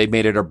 They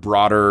made it a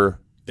broader,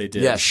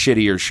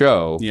 shittier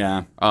show.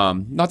 Yeah.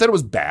 Not that it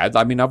was bad.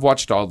 I mean, I've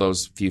watched all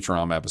those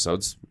Futurama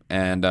episodes.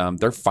 And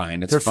they're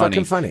fine. They're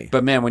fucking funny.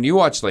 But man, when you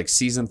watch like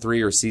season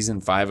 3 or season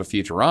 5 of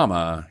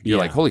Futurama, you're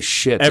like, holy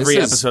shit! Every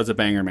episode's a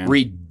banger, man.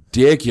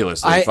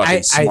 Ridiculously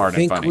fucking smart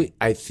and funny.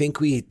 I think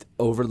we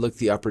overlooked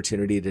the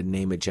opportunity to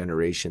name a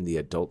generation the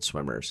Adult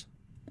Swimmers.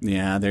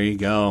 Yeah, there you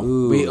go.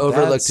 Ooh, we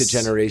overlooked a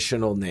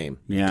generational name.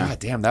 Yeah. God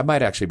damn, that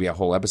might actually be a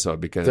whole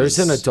episode because there's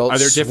an adult Are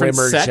there different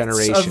swimmer sects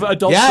generation of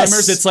adult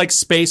swimmers? It's like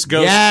Space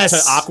goes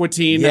to Aqua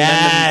Teen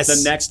and then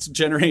the next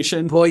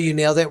generation. Boy, you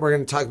nailed it. We're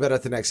going to talk about it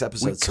at the next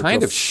episode.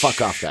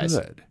 Fuck off, guys.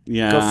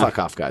 Yeah. Go fuck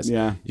off, guys.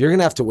 Yeah. You're going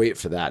to have to wait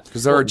for that.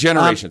 Because there are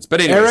generations. But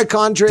anyways, Eric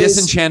Andre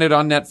Disenchanted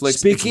on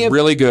Netflix. It's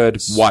really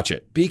good. Watch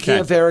it. Speaking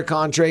of Eric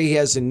Andre, he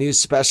has a new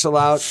special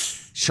out.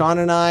 Sean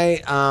and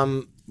I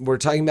we're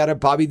talking about it.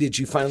 Bobby, did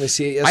you finally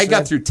see it yesterday? I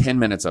got through 10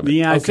 minutes of it.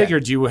 Yeah, I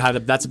figured you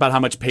had. That's about how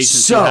much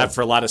patience you have for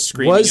a lot of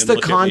screaming. Was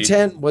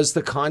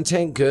the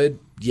content good?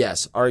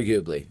 Yes,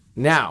 arguably.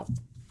 Now,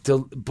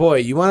 boy,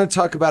 you want to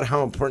talk about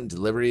how important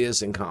delivery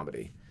is in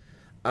comedy.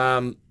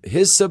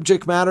 His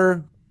subject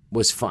matter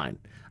was fine.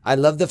 I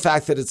love the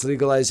fact that it's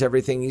legalized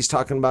everything. He's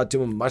talking about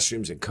doing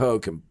mushrooms and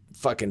coke and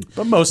fucking.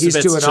 But most he's of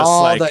it's doing just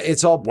all like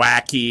it's all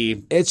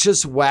wacky. It's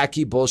just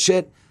wacky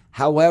bullshit.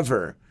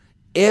 However,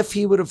 if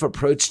he would have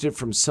approached it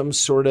from some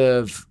sort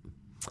of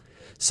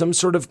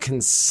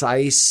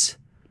concise,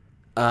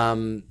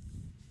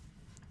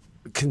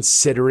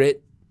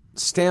 considerate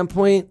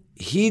standpoint,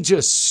 he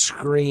just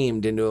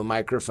screamed into a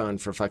microphone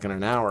for fucking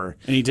an hour.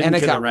 And he didn't it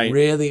get got it right.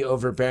 really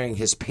overbearing.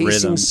 His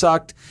pacing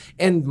sucked.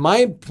 And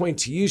my point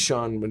to you,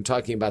 Sean, when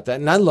talking about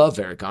that, and I love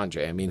Eric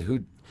Andre. I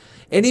mean,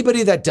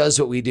 anybody that does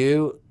what we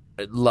do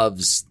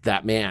loves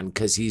that man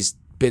because he's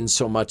been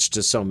so much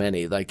to so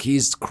many. Like,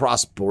 he's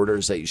crossed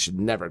borders that you should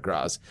never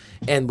cross,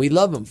 and we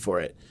love him for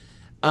it.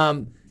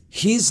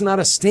 He's not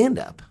a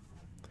stand-up.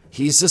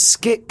 He's a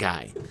skit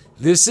guy.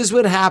 This is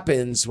what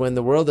happens when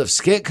the world of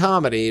skit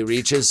comedy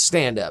reaches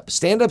stand-up.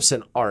 Stand-up's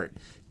an art.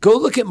 Go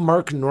look at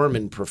Mark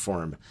Norman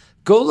perform.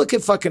 Go look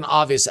at fucking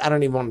obvious. I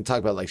don't even want to talk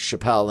about like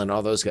Chappelle and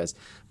all those guys.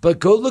 But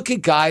go look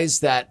at guys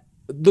that,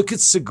 look at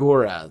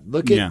Segura.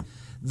 Look at,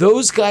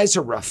 those guys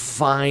are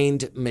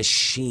refined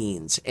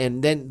machines.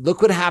 And then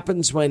look what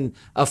happens when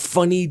a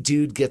funny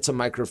dude gets a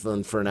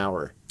microphone for an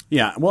hour.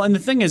 Yeah, well, and the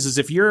thing is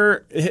if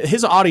you're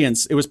his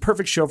audience, it was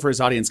perfect show for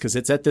his audience because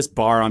it's at this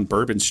bar on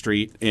Bourbon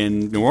Street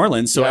in New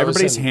Orleans, so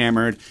everybody's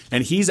hammered,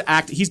 and he's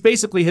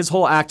basically his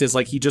whole act is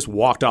like he just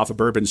walked off of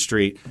Bourbon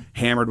Street,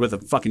 hammered with a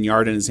fucking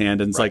yard in his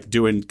hand, and is like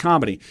doing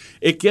comedy.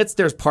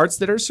 There's parts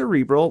that are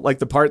cerebral, like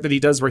the part that he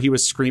does where he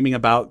was screaming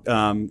about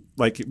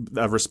like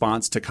a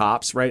response to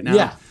cops right now.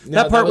 Yeah,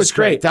 that part was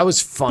great. That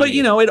was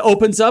funny. But it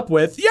opens up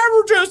with, "You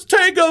ever just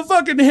take a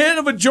fucking hit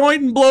of a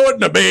joint and blow it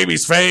in a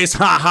baby's face?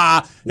 Ha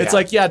ha!" It's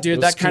like, yeah,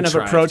 dude, that kind of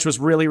approach was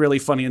really, really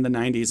funny in the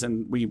 90s,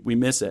 and we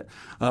miss it,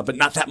 but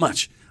not that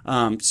much.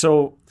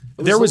 So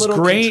there was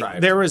great.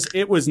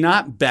 It was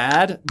not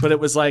bad, but it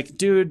was like,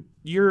 dude,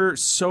 you're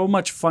so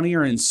much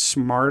funnier and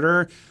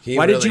smarter.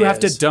 Why did you have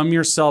to dumb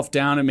yourself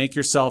down and make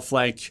yourself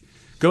like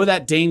go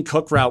that Dane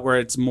Cook route where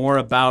it's more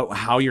about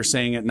how you're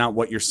saying it, not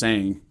what you're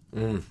saying?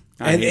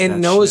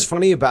 And know what's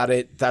funny about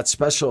it? That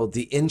special,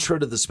 the intro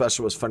to the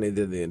special was funnier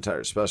than the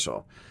entire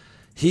special.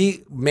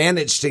 He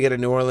managed to get a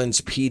New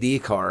Orleans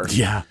PD car.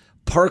 Yeah.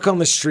 Park on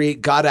the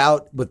street, got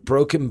out with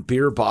broken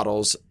beer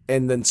bottles,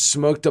 and then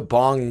smoked a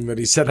bong that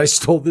he said, "I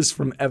stole this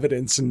from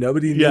evidence," and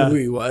nobody knew who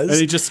he was.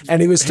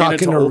 And he was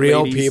talking to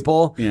real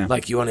people. Yeah.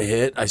 Like, "You want a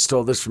hit? I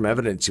stole this from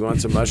evidence. You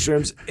want some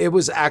mushrooms?" It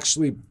was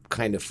actually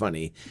kind of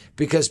funny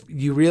because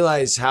you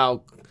realize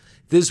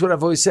this is what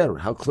I've always said,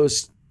 how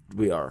close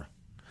we are.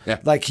 Yeah.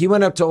 Like, he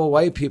went up to old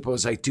white people,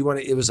 was like, "Do you want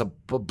to," it was a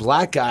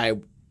black guy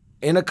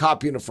in a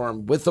cop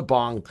uniform with a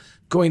bong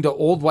going to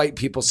old white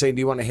people saying,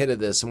 "Do you want a hit of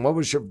this?" And what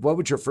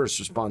would your first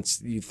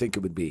response you think it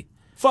would be?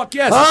 Fuck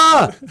yes.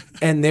 Ah!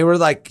 And they were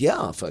like, "Yeah,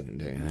 I'll fucking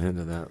take a hit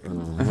of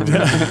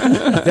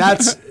that."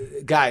 That's,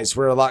 guys,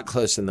 we're a lot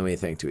closer than we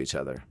think to each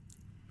other.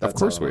 Of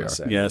course we are.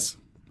 Yes.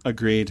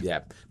 Agreed. Yeah.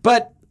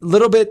 But a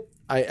little bit,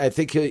 I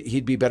think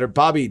he'd be better.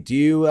 Bobby, do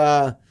you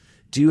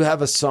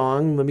have a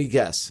song? Let me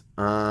guess.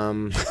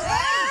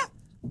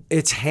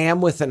 It's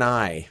Ham with an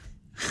I.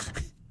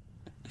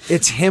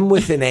 It's him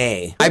with an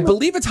A. I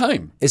believe it's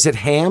Haim. Is it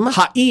Ham?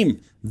 Haim.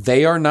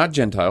 They are not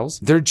Gentiles.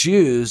 They're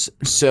Jews,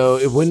 so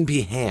it wouldn't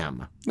be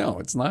Ham. No,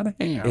 it's not a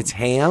Ham. It's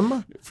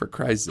Ham? For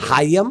Christ's sake.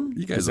 Hayim?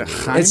 You guys are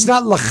It's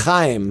not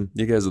L'chaim.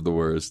 You guys are the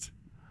worst.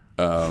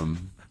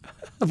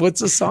 What's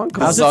the song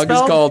called? The song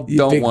is called You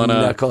Don't big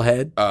Wanna.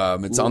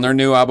 Knucklehead. It's on their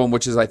new album,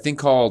 which is, I think,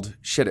 called...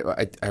 Shit,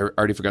 I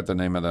already forgot the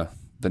name of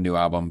the new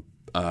album.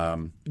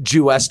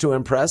 Jewess to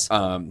Impress?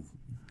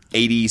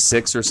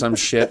 86 or some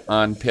shit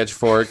on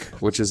Pitchfork,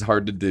 which is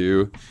hard to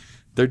do.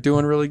 They're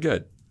doing really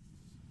good.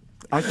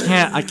 I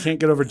can't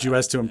get over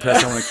Jewess to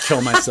Impress. I want to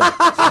kill myself.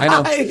 I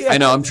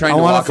know. I'm trying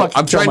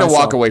to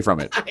walk away from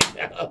it.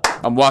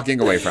 I'm walking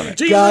away from it.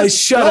 Jesus, guys,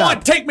 shut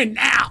up. Take me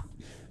now.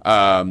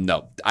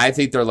 No, I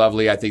think they're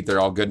lovely. I think they're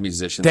all good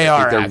musicians. They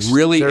are. They're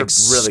really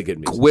really good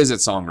musicians. exquisite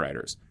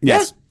songwriters.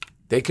 Yes.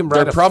 They can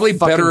write They're probably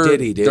better.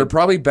 ditty, dude. They're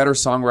probably better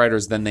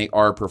songwriters than they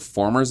are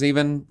performers,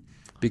 even.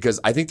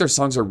 Because I think their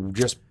songs are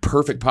just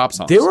perfect pop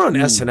songs. They were on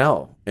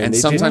SNL, and they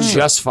sometimes did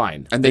just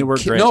fine. And they were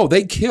great. No,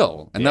 they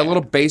kill. And that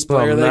little bass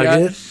player they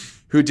got,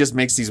 who just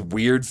makes these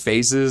weird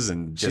faces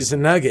and just, she's a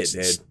nugget,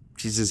 dude.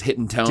 She's just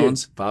hitting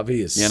tones. Dude, Bobby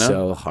is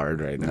so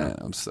hard right now. Yeah,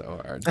 I'm so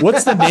hard.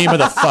 What's the name of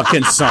the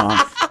fucking song?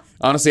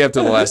 Honestly,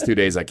 after the last 2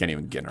 days, I can't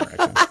even get an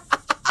erection.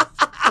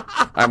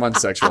 I'm on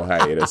sexual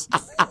hiatus.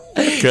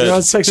 Good. You're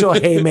on sexual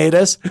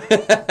hiatus?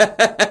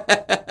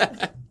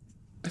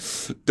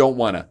 Don't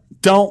wanna.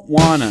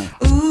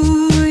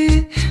 Ooh,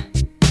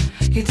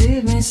 you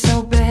did me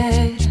so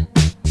bad.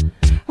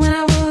 When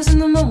I was in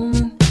the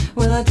moment,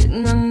 well, I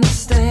didn't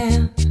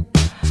understand.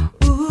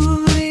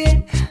 Ooh,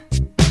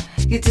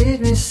 you did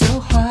me so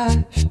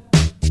harsh.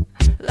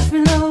 Left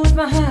me low with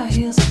my high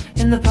heels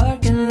in the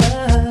parking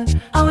lot.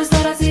 Always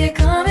thought I'd see it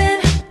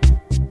coming,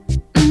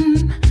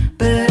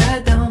 but I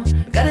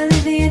don't. Gotta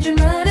leave the engine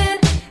running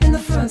in the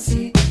front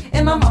seat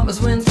in my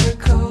mama's winter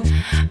coat.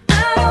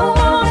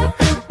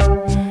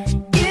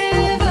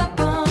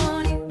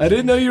 I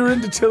didn't know you were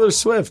into Taylor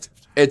Swift.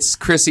 It's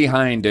Chrissy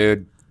Hine,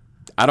 dude.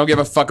 I don't give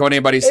a fuck what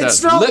anybody says.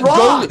 It's not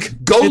rock.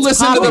 Go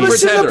listen to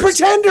the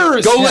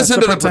Pretenders. Go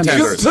listen to the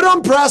Pretenders. Put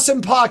on Brass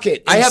and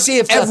Pocket. I have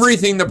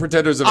everything the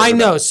Pretenders have ever I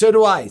know, done. so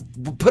do I.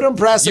 Put on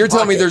Brass and Pocket. You're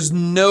telling me there's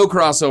no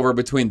crossover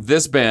between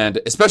this band,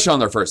 especially on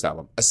their first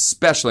album, and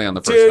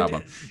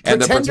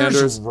the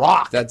Pretenders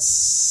rock. That's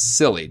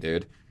silly,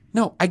 dude.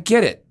 No, I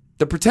get it.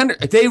 The Pretenders,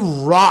 they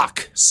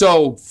rock.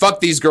 So fuck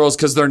these girls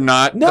because they're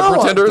not the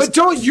Pretenders. But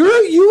don't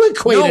you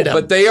equated them.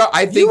 But they are.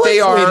 I think they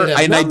are,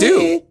 and I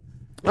do.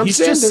 He's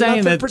just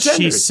saying that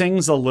she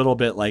sings a little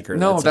bit like her.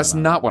 No, that's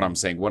not what I'm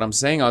saying. What I'm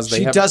saying is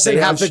she doesn't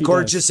have the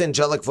gorgeous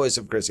angelic voice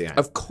of Chrissy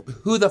Hynde.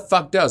 Who the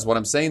fuck does? What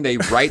I'm saying, they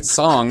write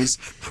songs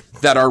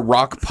that are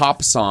rock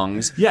pop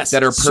songs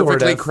that are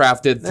perfectly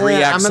crafted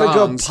 3-act songs. I'm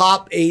going to go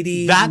pop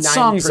 89%. That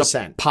song's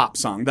a pop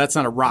song. That's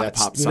not a rock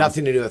pop song.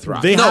 Nothing to do with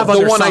rock. They have the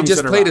other one I songs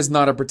just that are played rock. is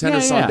not a Pretender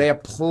song. They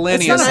have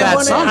plenty It's of not- sad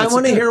songs. I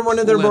want to hear one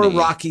of their more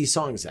rocky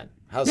songs then.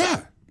 How's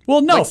that?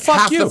 Well, no, Like, fuck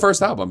half you. the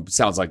first album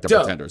sounds like the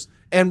Dope. Pretenders.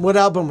 And what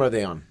album are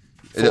they on?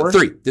 4?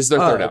 3. This is their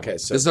third album. Okay,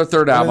 so this is their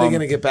third when album. are they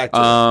going to get back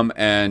to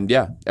And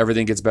yeah,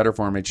 everything gets better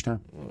for them each time.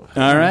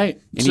 All right.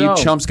 And you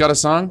chumps got a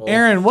song?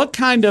 Aaron, what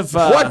kind of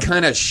what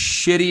kind of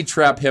shitty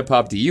trap hip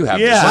hop do you have?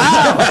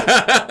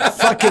 Yeah.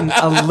 Fucking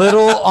a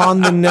little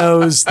on the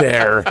nose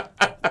there,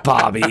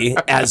 Bobby,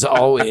 as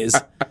always.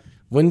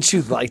 Wouldn't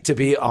you like to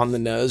be on the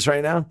nose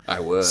right now? I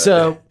would.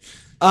 So,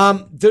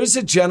 there's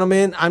a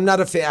gentleman. I'm not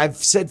a fan. I've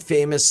said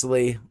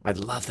famously. I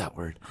love that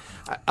word.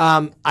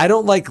 I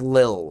don't like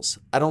lils.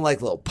 I don't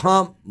like Lil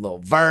Pump, Lil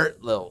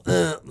Vert, little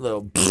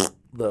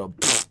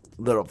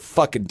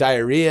fucking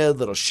diarrhea,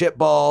 little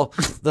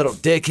shitball, little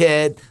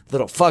dickhead,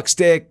 little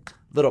fuckstick,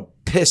 little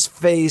piss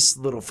face,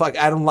 little fuck.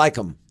 I don't like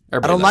them. I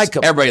don't like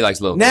them. Everybody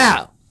likes Lil.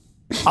 Now,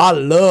 I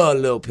love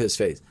Lil Piss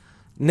Face.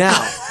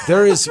 Now,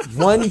 there is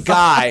one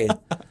guy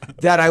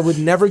that I would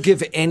never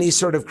give any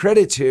sort of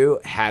credit to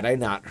had I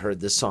not heard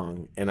the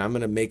song. And I'm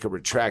going to make a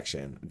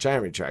giant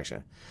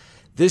retraction.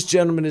 This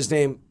gentleman is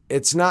named,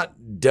 it's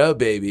not Da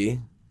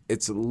Baby,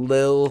 it's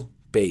Lil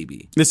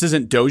Baby. This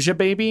isn't Doja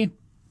Baby?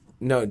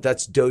 No,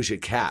 that's Doja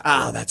Cat.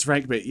 Ah, that's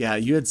right. But yeah,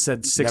 you had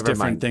said 6 Never different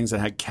mind. things that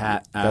had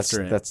cat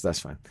after it. That's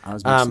fine. I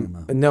was mixing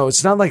them up. No,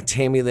 it's not like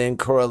Tammy Lynn,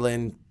 Cora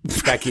Lynn,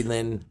 Becky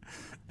Lynn,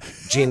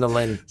 Gina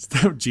Lynn.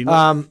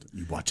 Gina,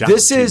 you watch out.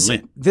 This Gina is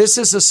Lynn.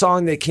 a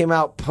song that came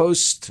out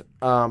post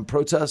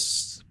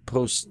protests,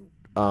 post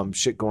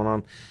shit going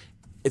on.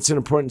 It's an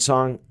important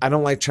song. I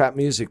don't like trap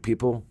music,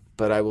 people,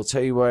 but I will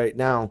tell you right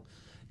now,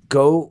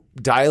 go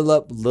dial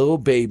up Lil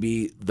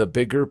Baby, The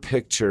Bigger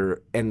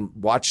Picture, and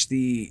watch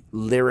the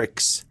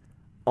lyrics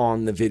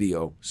on the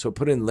video. So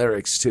put in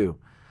lyrics too.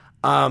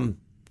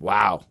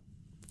 Wow.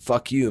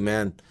 Fuck you,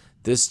 man.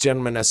 This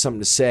gentleman has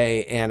something to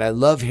say, and I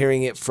love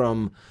hearing it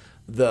from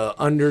the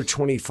under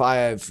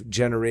 25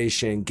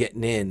 generation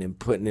getting in and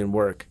putting in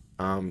work.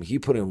 He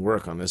put in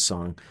work on this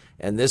song,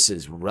 and this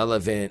is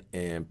relevant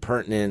and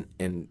pertinent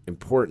and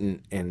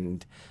important,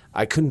 and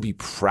I couldn't be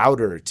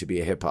prouder to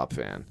be a hip hop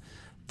fan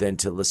than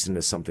to listen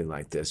to something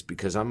like this,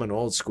 because I'm an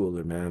old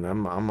schooler, man.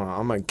 I'm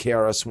a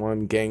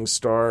KRS-One,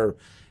 Gangstar,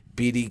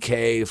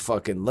 BDK,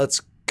 fucking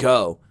let's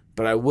go.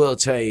 But I will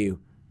tell you,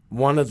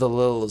 one of the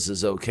Lils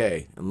is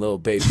okay, and Lil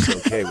Baby's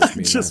okay with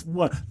me. Just man.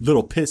 one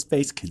little piss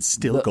face can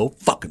still go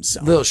fuck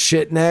himself. Little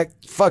shit neck.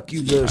 Fuck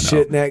you, little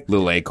shit neck.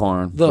 Little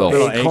acorn.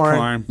 Little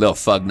acorn. Little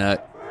fug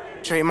nut.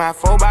 Trade my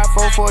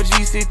 4x4 for a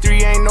GC3,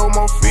 ain't no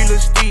more free little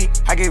speed.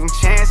 I gave him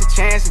chance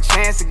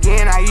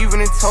again. I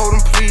even told him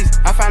please.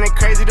 I find it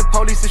crazy the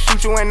police to shoot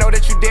you and know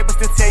that you dead, but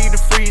still tell you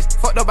to freeze.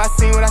 Fucked up, I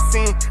seen what I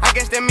seen. I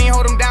guess that mean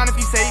hold him down if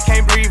he say he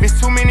can't breathe.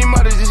 It's too many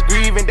mothers just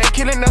grieving. They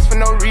killing us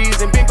for no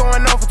reason. Been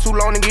going on for too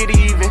long to get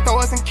even. Throw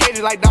us in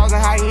cages like dogs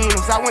and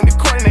hyenas. I went to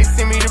court and they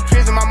sent me to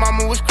prison. My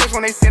mama was crushed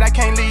when they said I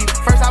can't leave.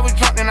 First I was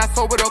drunk, then I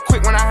sobered up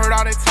quick when I heard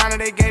all that time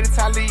that they gave to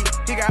Talib.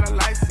 He got a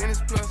life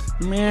sentence plus.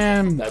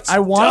 Man, I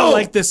want to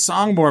like this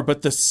song more,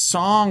 but the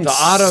song The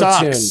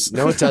auto-tune. sucks.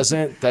 No, it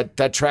doesn't.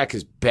 That track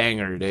is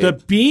banger, dude. The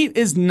beat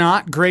is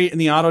not great, and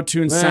the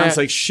auto-tune sounds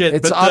like shit,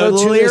 It's but the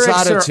auto-tune is lyrics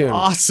auto-tune. are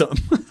awesome.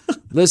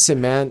 Listen,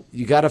 man,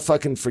 you got to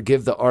fucking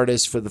forgive the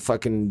artist for the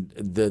fucking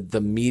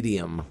the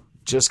medium.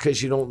 Just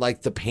because you don't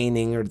like the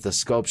painting or the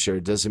sculpture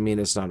doesn't mean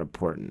it's not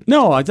important.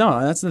 No, I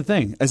don't. That's the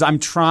thing. As I'm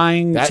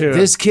trying to.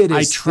 This kid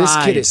I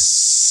is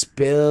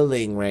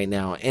spilling right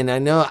now, and I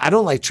know I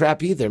don't like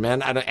trap either,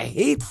 man. I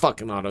hate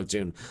fucking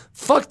autotune.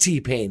 Fuck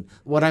T-Pain.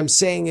 What I'm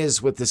saying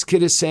is, what this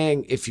kid is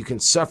saying, if you can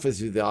suffer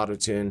through the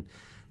autotune,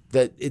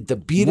 that the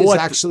beat is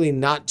actually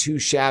not too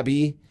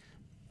shabby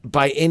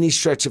by any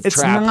stretch of It's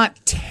trap. not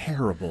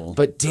terrible.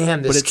 But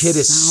damn, this But it kid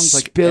is sounds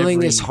like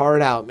spilling his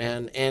heart out,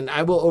 man. And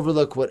I will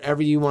overlook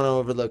whatever you want to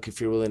overlook if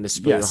you're willing to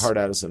spill your Yes. heart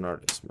out as an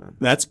artist, man.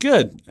 That's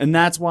good. And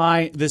that's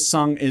why this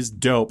song is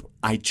dope.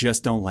 I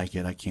just don't like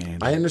it. I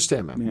can't. I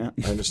understand, man. Yeah.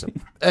 I understand.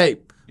 Hey,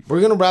 we're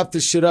going to wrap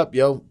this shit up,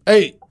 yo.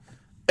 Hey,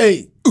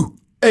 ooh,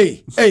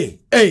 hey.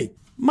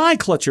 My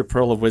clutch or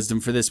pearl of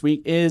wisdom for this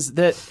week is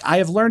that I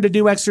have learned a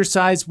new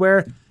exercise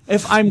where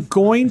if I'm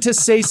going to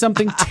say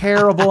something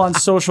terrible on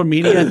social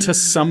media to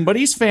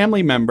somebody's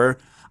family member,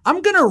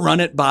 I'm going to run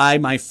it by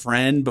my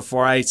friend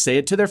before I say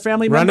it to their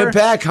family member. Run it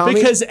back, homie.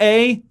 Because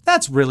A,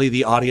 that's really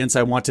the audience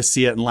I want to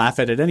see it and laugh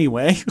at it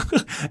anyway.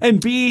 And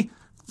B,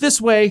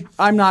 this way,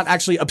 I'm not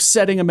actually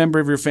upsetting a member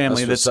of your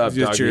family That's that's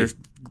what's up, your doggy.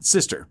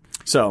 sister.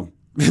 So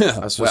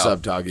That's what's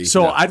up, doggy.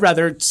 So I'd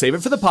rather save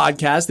it for the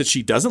podcast that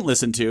she doesn't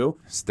listen to.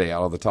 Stay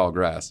out of the tall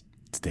grass.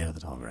 Stay out of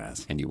the tall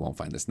grass. And you won't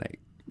find a snake.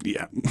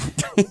 Yeah.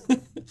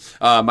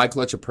 My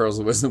clutch of pearls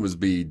of wisdom would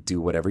be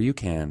do whatever you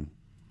can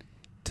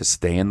to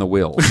stay in the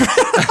will.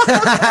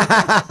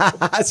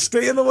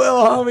 Stay in the will,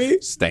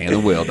 homie. Stay in the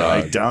will,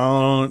 dog.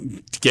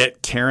 Don't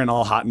get Karen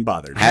all hot and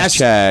bothered.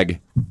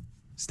 Hashtag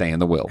stay in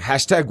the will.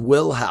 Hashtag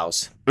Will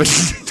House.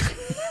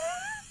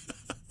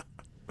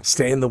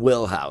 Stay in the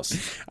Will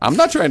House. I'm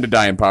not trying to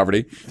die in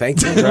poverty.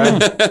 Thank you,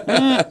 Brad.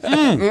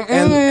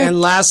 and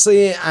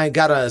lastly, I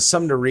got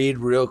something to read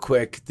real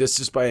quick.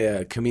 This is by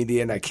a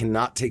comedian. I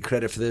cannot take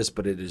credit for this,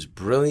 but it is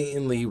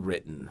brilliantly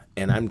written.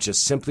 And I'm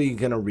just simply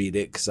going to read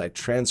it because I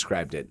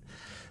transcribed it.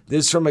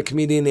 This is from a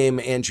comedian named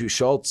Andrew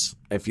Schultz.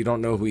 If you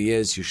don't know who he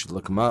is, you should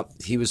look him up.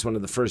 He was one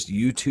of the first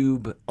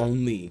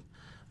YouTube-only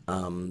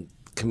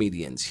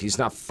comedians. He's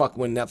not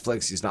fucking with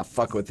Netflix. He's not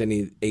fucking with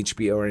any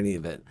HBO or any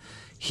of it.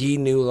 He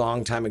knew a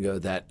long time ago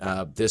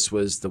that this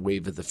was the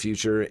wave of the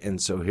future, and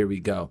so here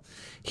we go.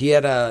 He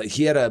had a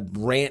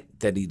rant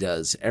that he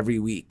does every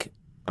week.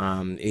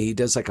 He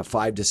does like a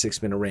 5 to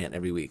 6 minute rant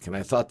every week, and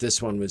I thought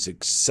this one was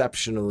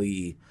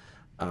exceptionally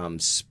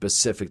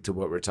specific to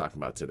what we're talking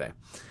about today.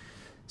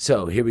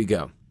 So here we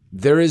go.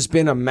 There has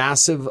been a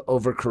massive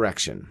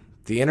overcorrection.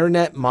 The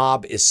internet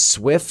mob is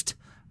swift,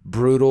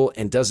 brutal,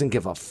 and doesn't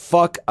give a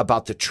fuck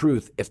about the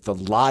truth if the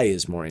lie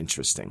is more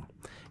interesting.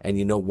 And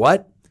you know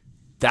what?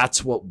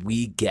 That's what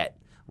we get.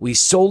 We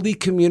solely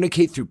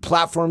communicate through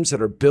platforms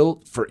that are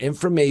built for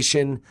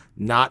information,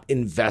 not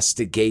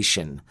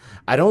investigation.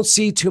 I don't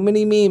see too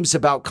many memes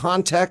about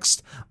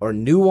context or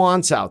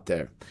nuance out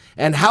there.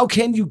 And how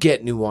can you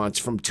get nuance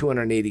from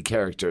 280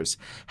 characters?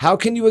 How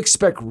can you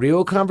expect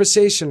real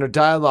conversation or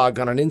dialogue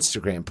on an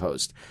Instagram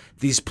post?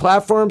 These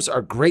platforms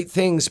are great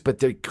things, but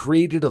they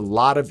created a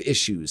lot of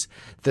issues.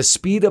 The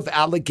speed of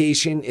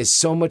allegation is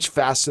so much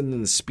faster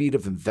than the speed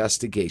of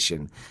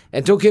investigation.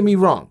 And don't get me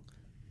wrong.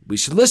 We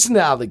should listen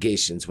to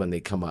allegations when they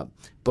come up,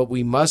 but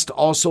we must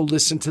also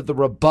listen to the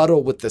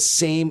rebuttal with the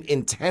same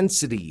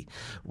intensity.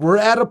 We're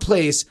at a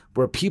place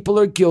where people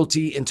are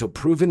guilty until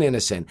proven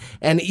innocent,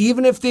 and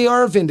even if they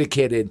are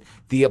vindicated,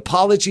 the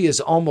apology is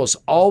almost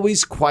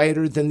always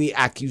quieter than the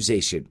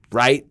accusation,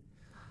 right?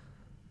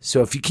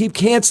 So if you keep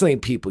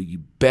canceling people, you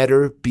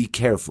better be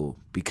careful,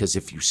 because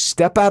if you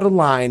step out of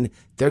line,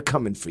 they're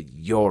coming for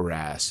your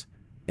ass,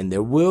 and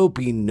there will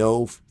be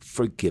no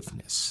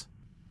forgiveness.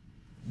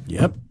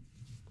 Yep.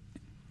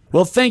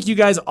 Well, thank you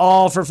guys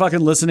all for fucking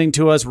listening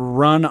to us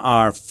run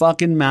our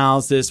fucking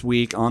mouths this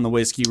week on the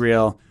Whiskey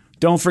Reel.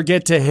 Don't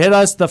forget to hit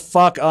us the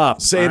fuck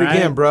up. Say it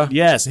again, bro.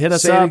 Yes, hit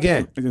us up. Say it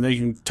again. You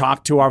can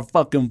talk to our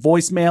fucking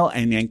voicemail,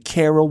 and then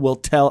Carol will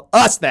tell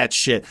us that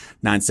shit.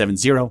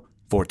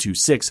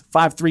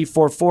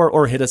 970-426-5344,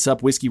 or hit us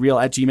up,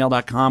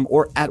 whiskeyreel@gmail.com,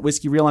 or at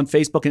Whiskey Reel on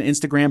Facebook and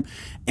Instagram.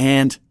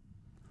 And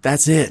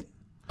that's it.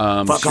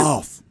 Fuck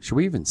off. Should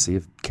we even see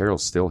if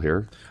Carol's still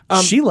here?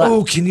 She left.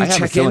 Oh, can you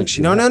check in?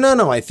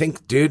 No. I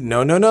think, dude,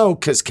 no.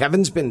 Because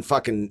Kevin's been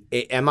fucking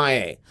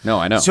MIA. No,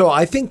 I know. So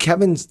I think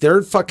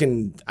they're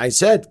fucking, I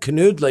said,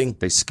 canoodling.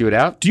 They scoot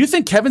out? Do you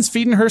think Kevin's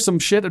feeding her some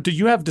shit?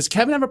 Does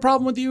Kevin have a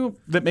problem with you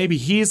that maybe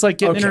he's like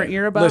getting in her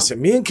ear about?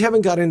 Listen, me and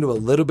Kevin got into a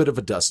little bit of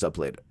a dust up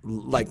later.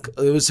 Like,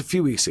 it was a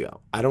few weeks ago.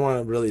 I don't want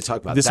to really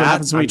talk about this. This is what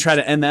happens when we try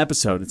to end the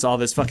episode. It's all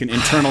this fucking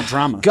internal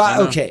drama.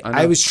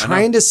 I was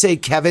trying to say,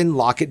 Kevin,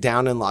 lock it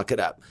down and lock it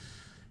up.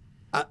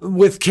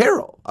 With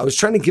Carol, I was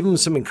trying to give him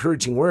some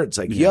encouraging words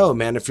like, yo,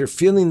 man, if you're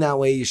feeling that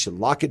way, you should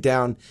lock it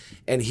down.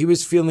 And he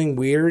was feeling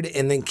weird.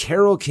 And then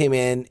Carol came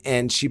in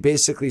and she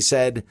basically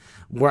said,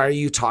 why are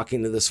you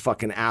talking to this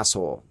fucking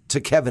asshole, to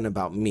Kevin,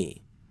 about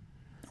me?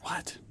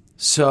 What?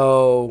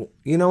 So,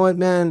 you know what,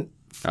 man?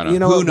 I don't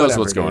know. Who knows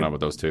what's going on with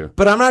those two?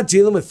 But I'm not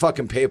dealing with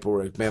fucking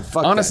paperwork, man.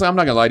 Fuck Honestly, that. I'm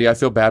not going to lie to you. I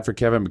feel bad for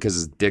Kevin because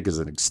his dick is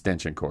an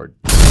extension cord.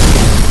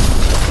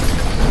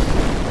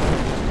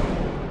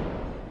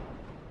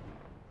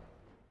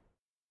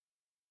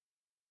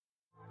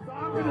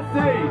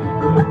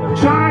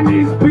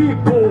 Chinese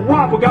people,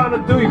 what we gonna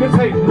do? You can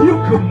say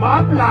nuke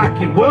up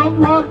like in World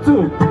War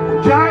II.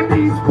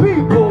 Chinese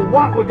people,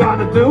 what we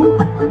gonna do?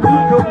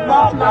 Nuke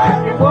up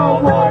like in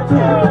World War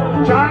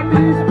II.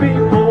 Chinese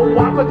people,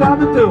 what we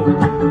gonna do?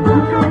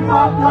 Nuke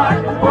up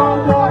like in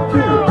World War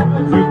II.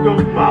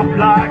 Nuke up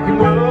like in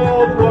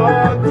World War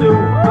II.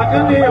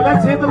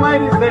 Let's hear the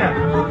ladies there.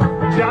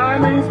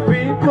 Chinese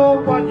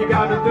people, what you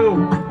gotta do?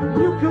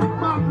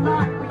 Nuke up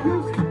like we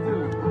used to.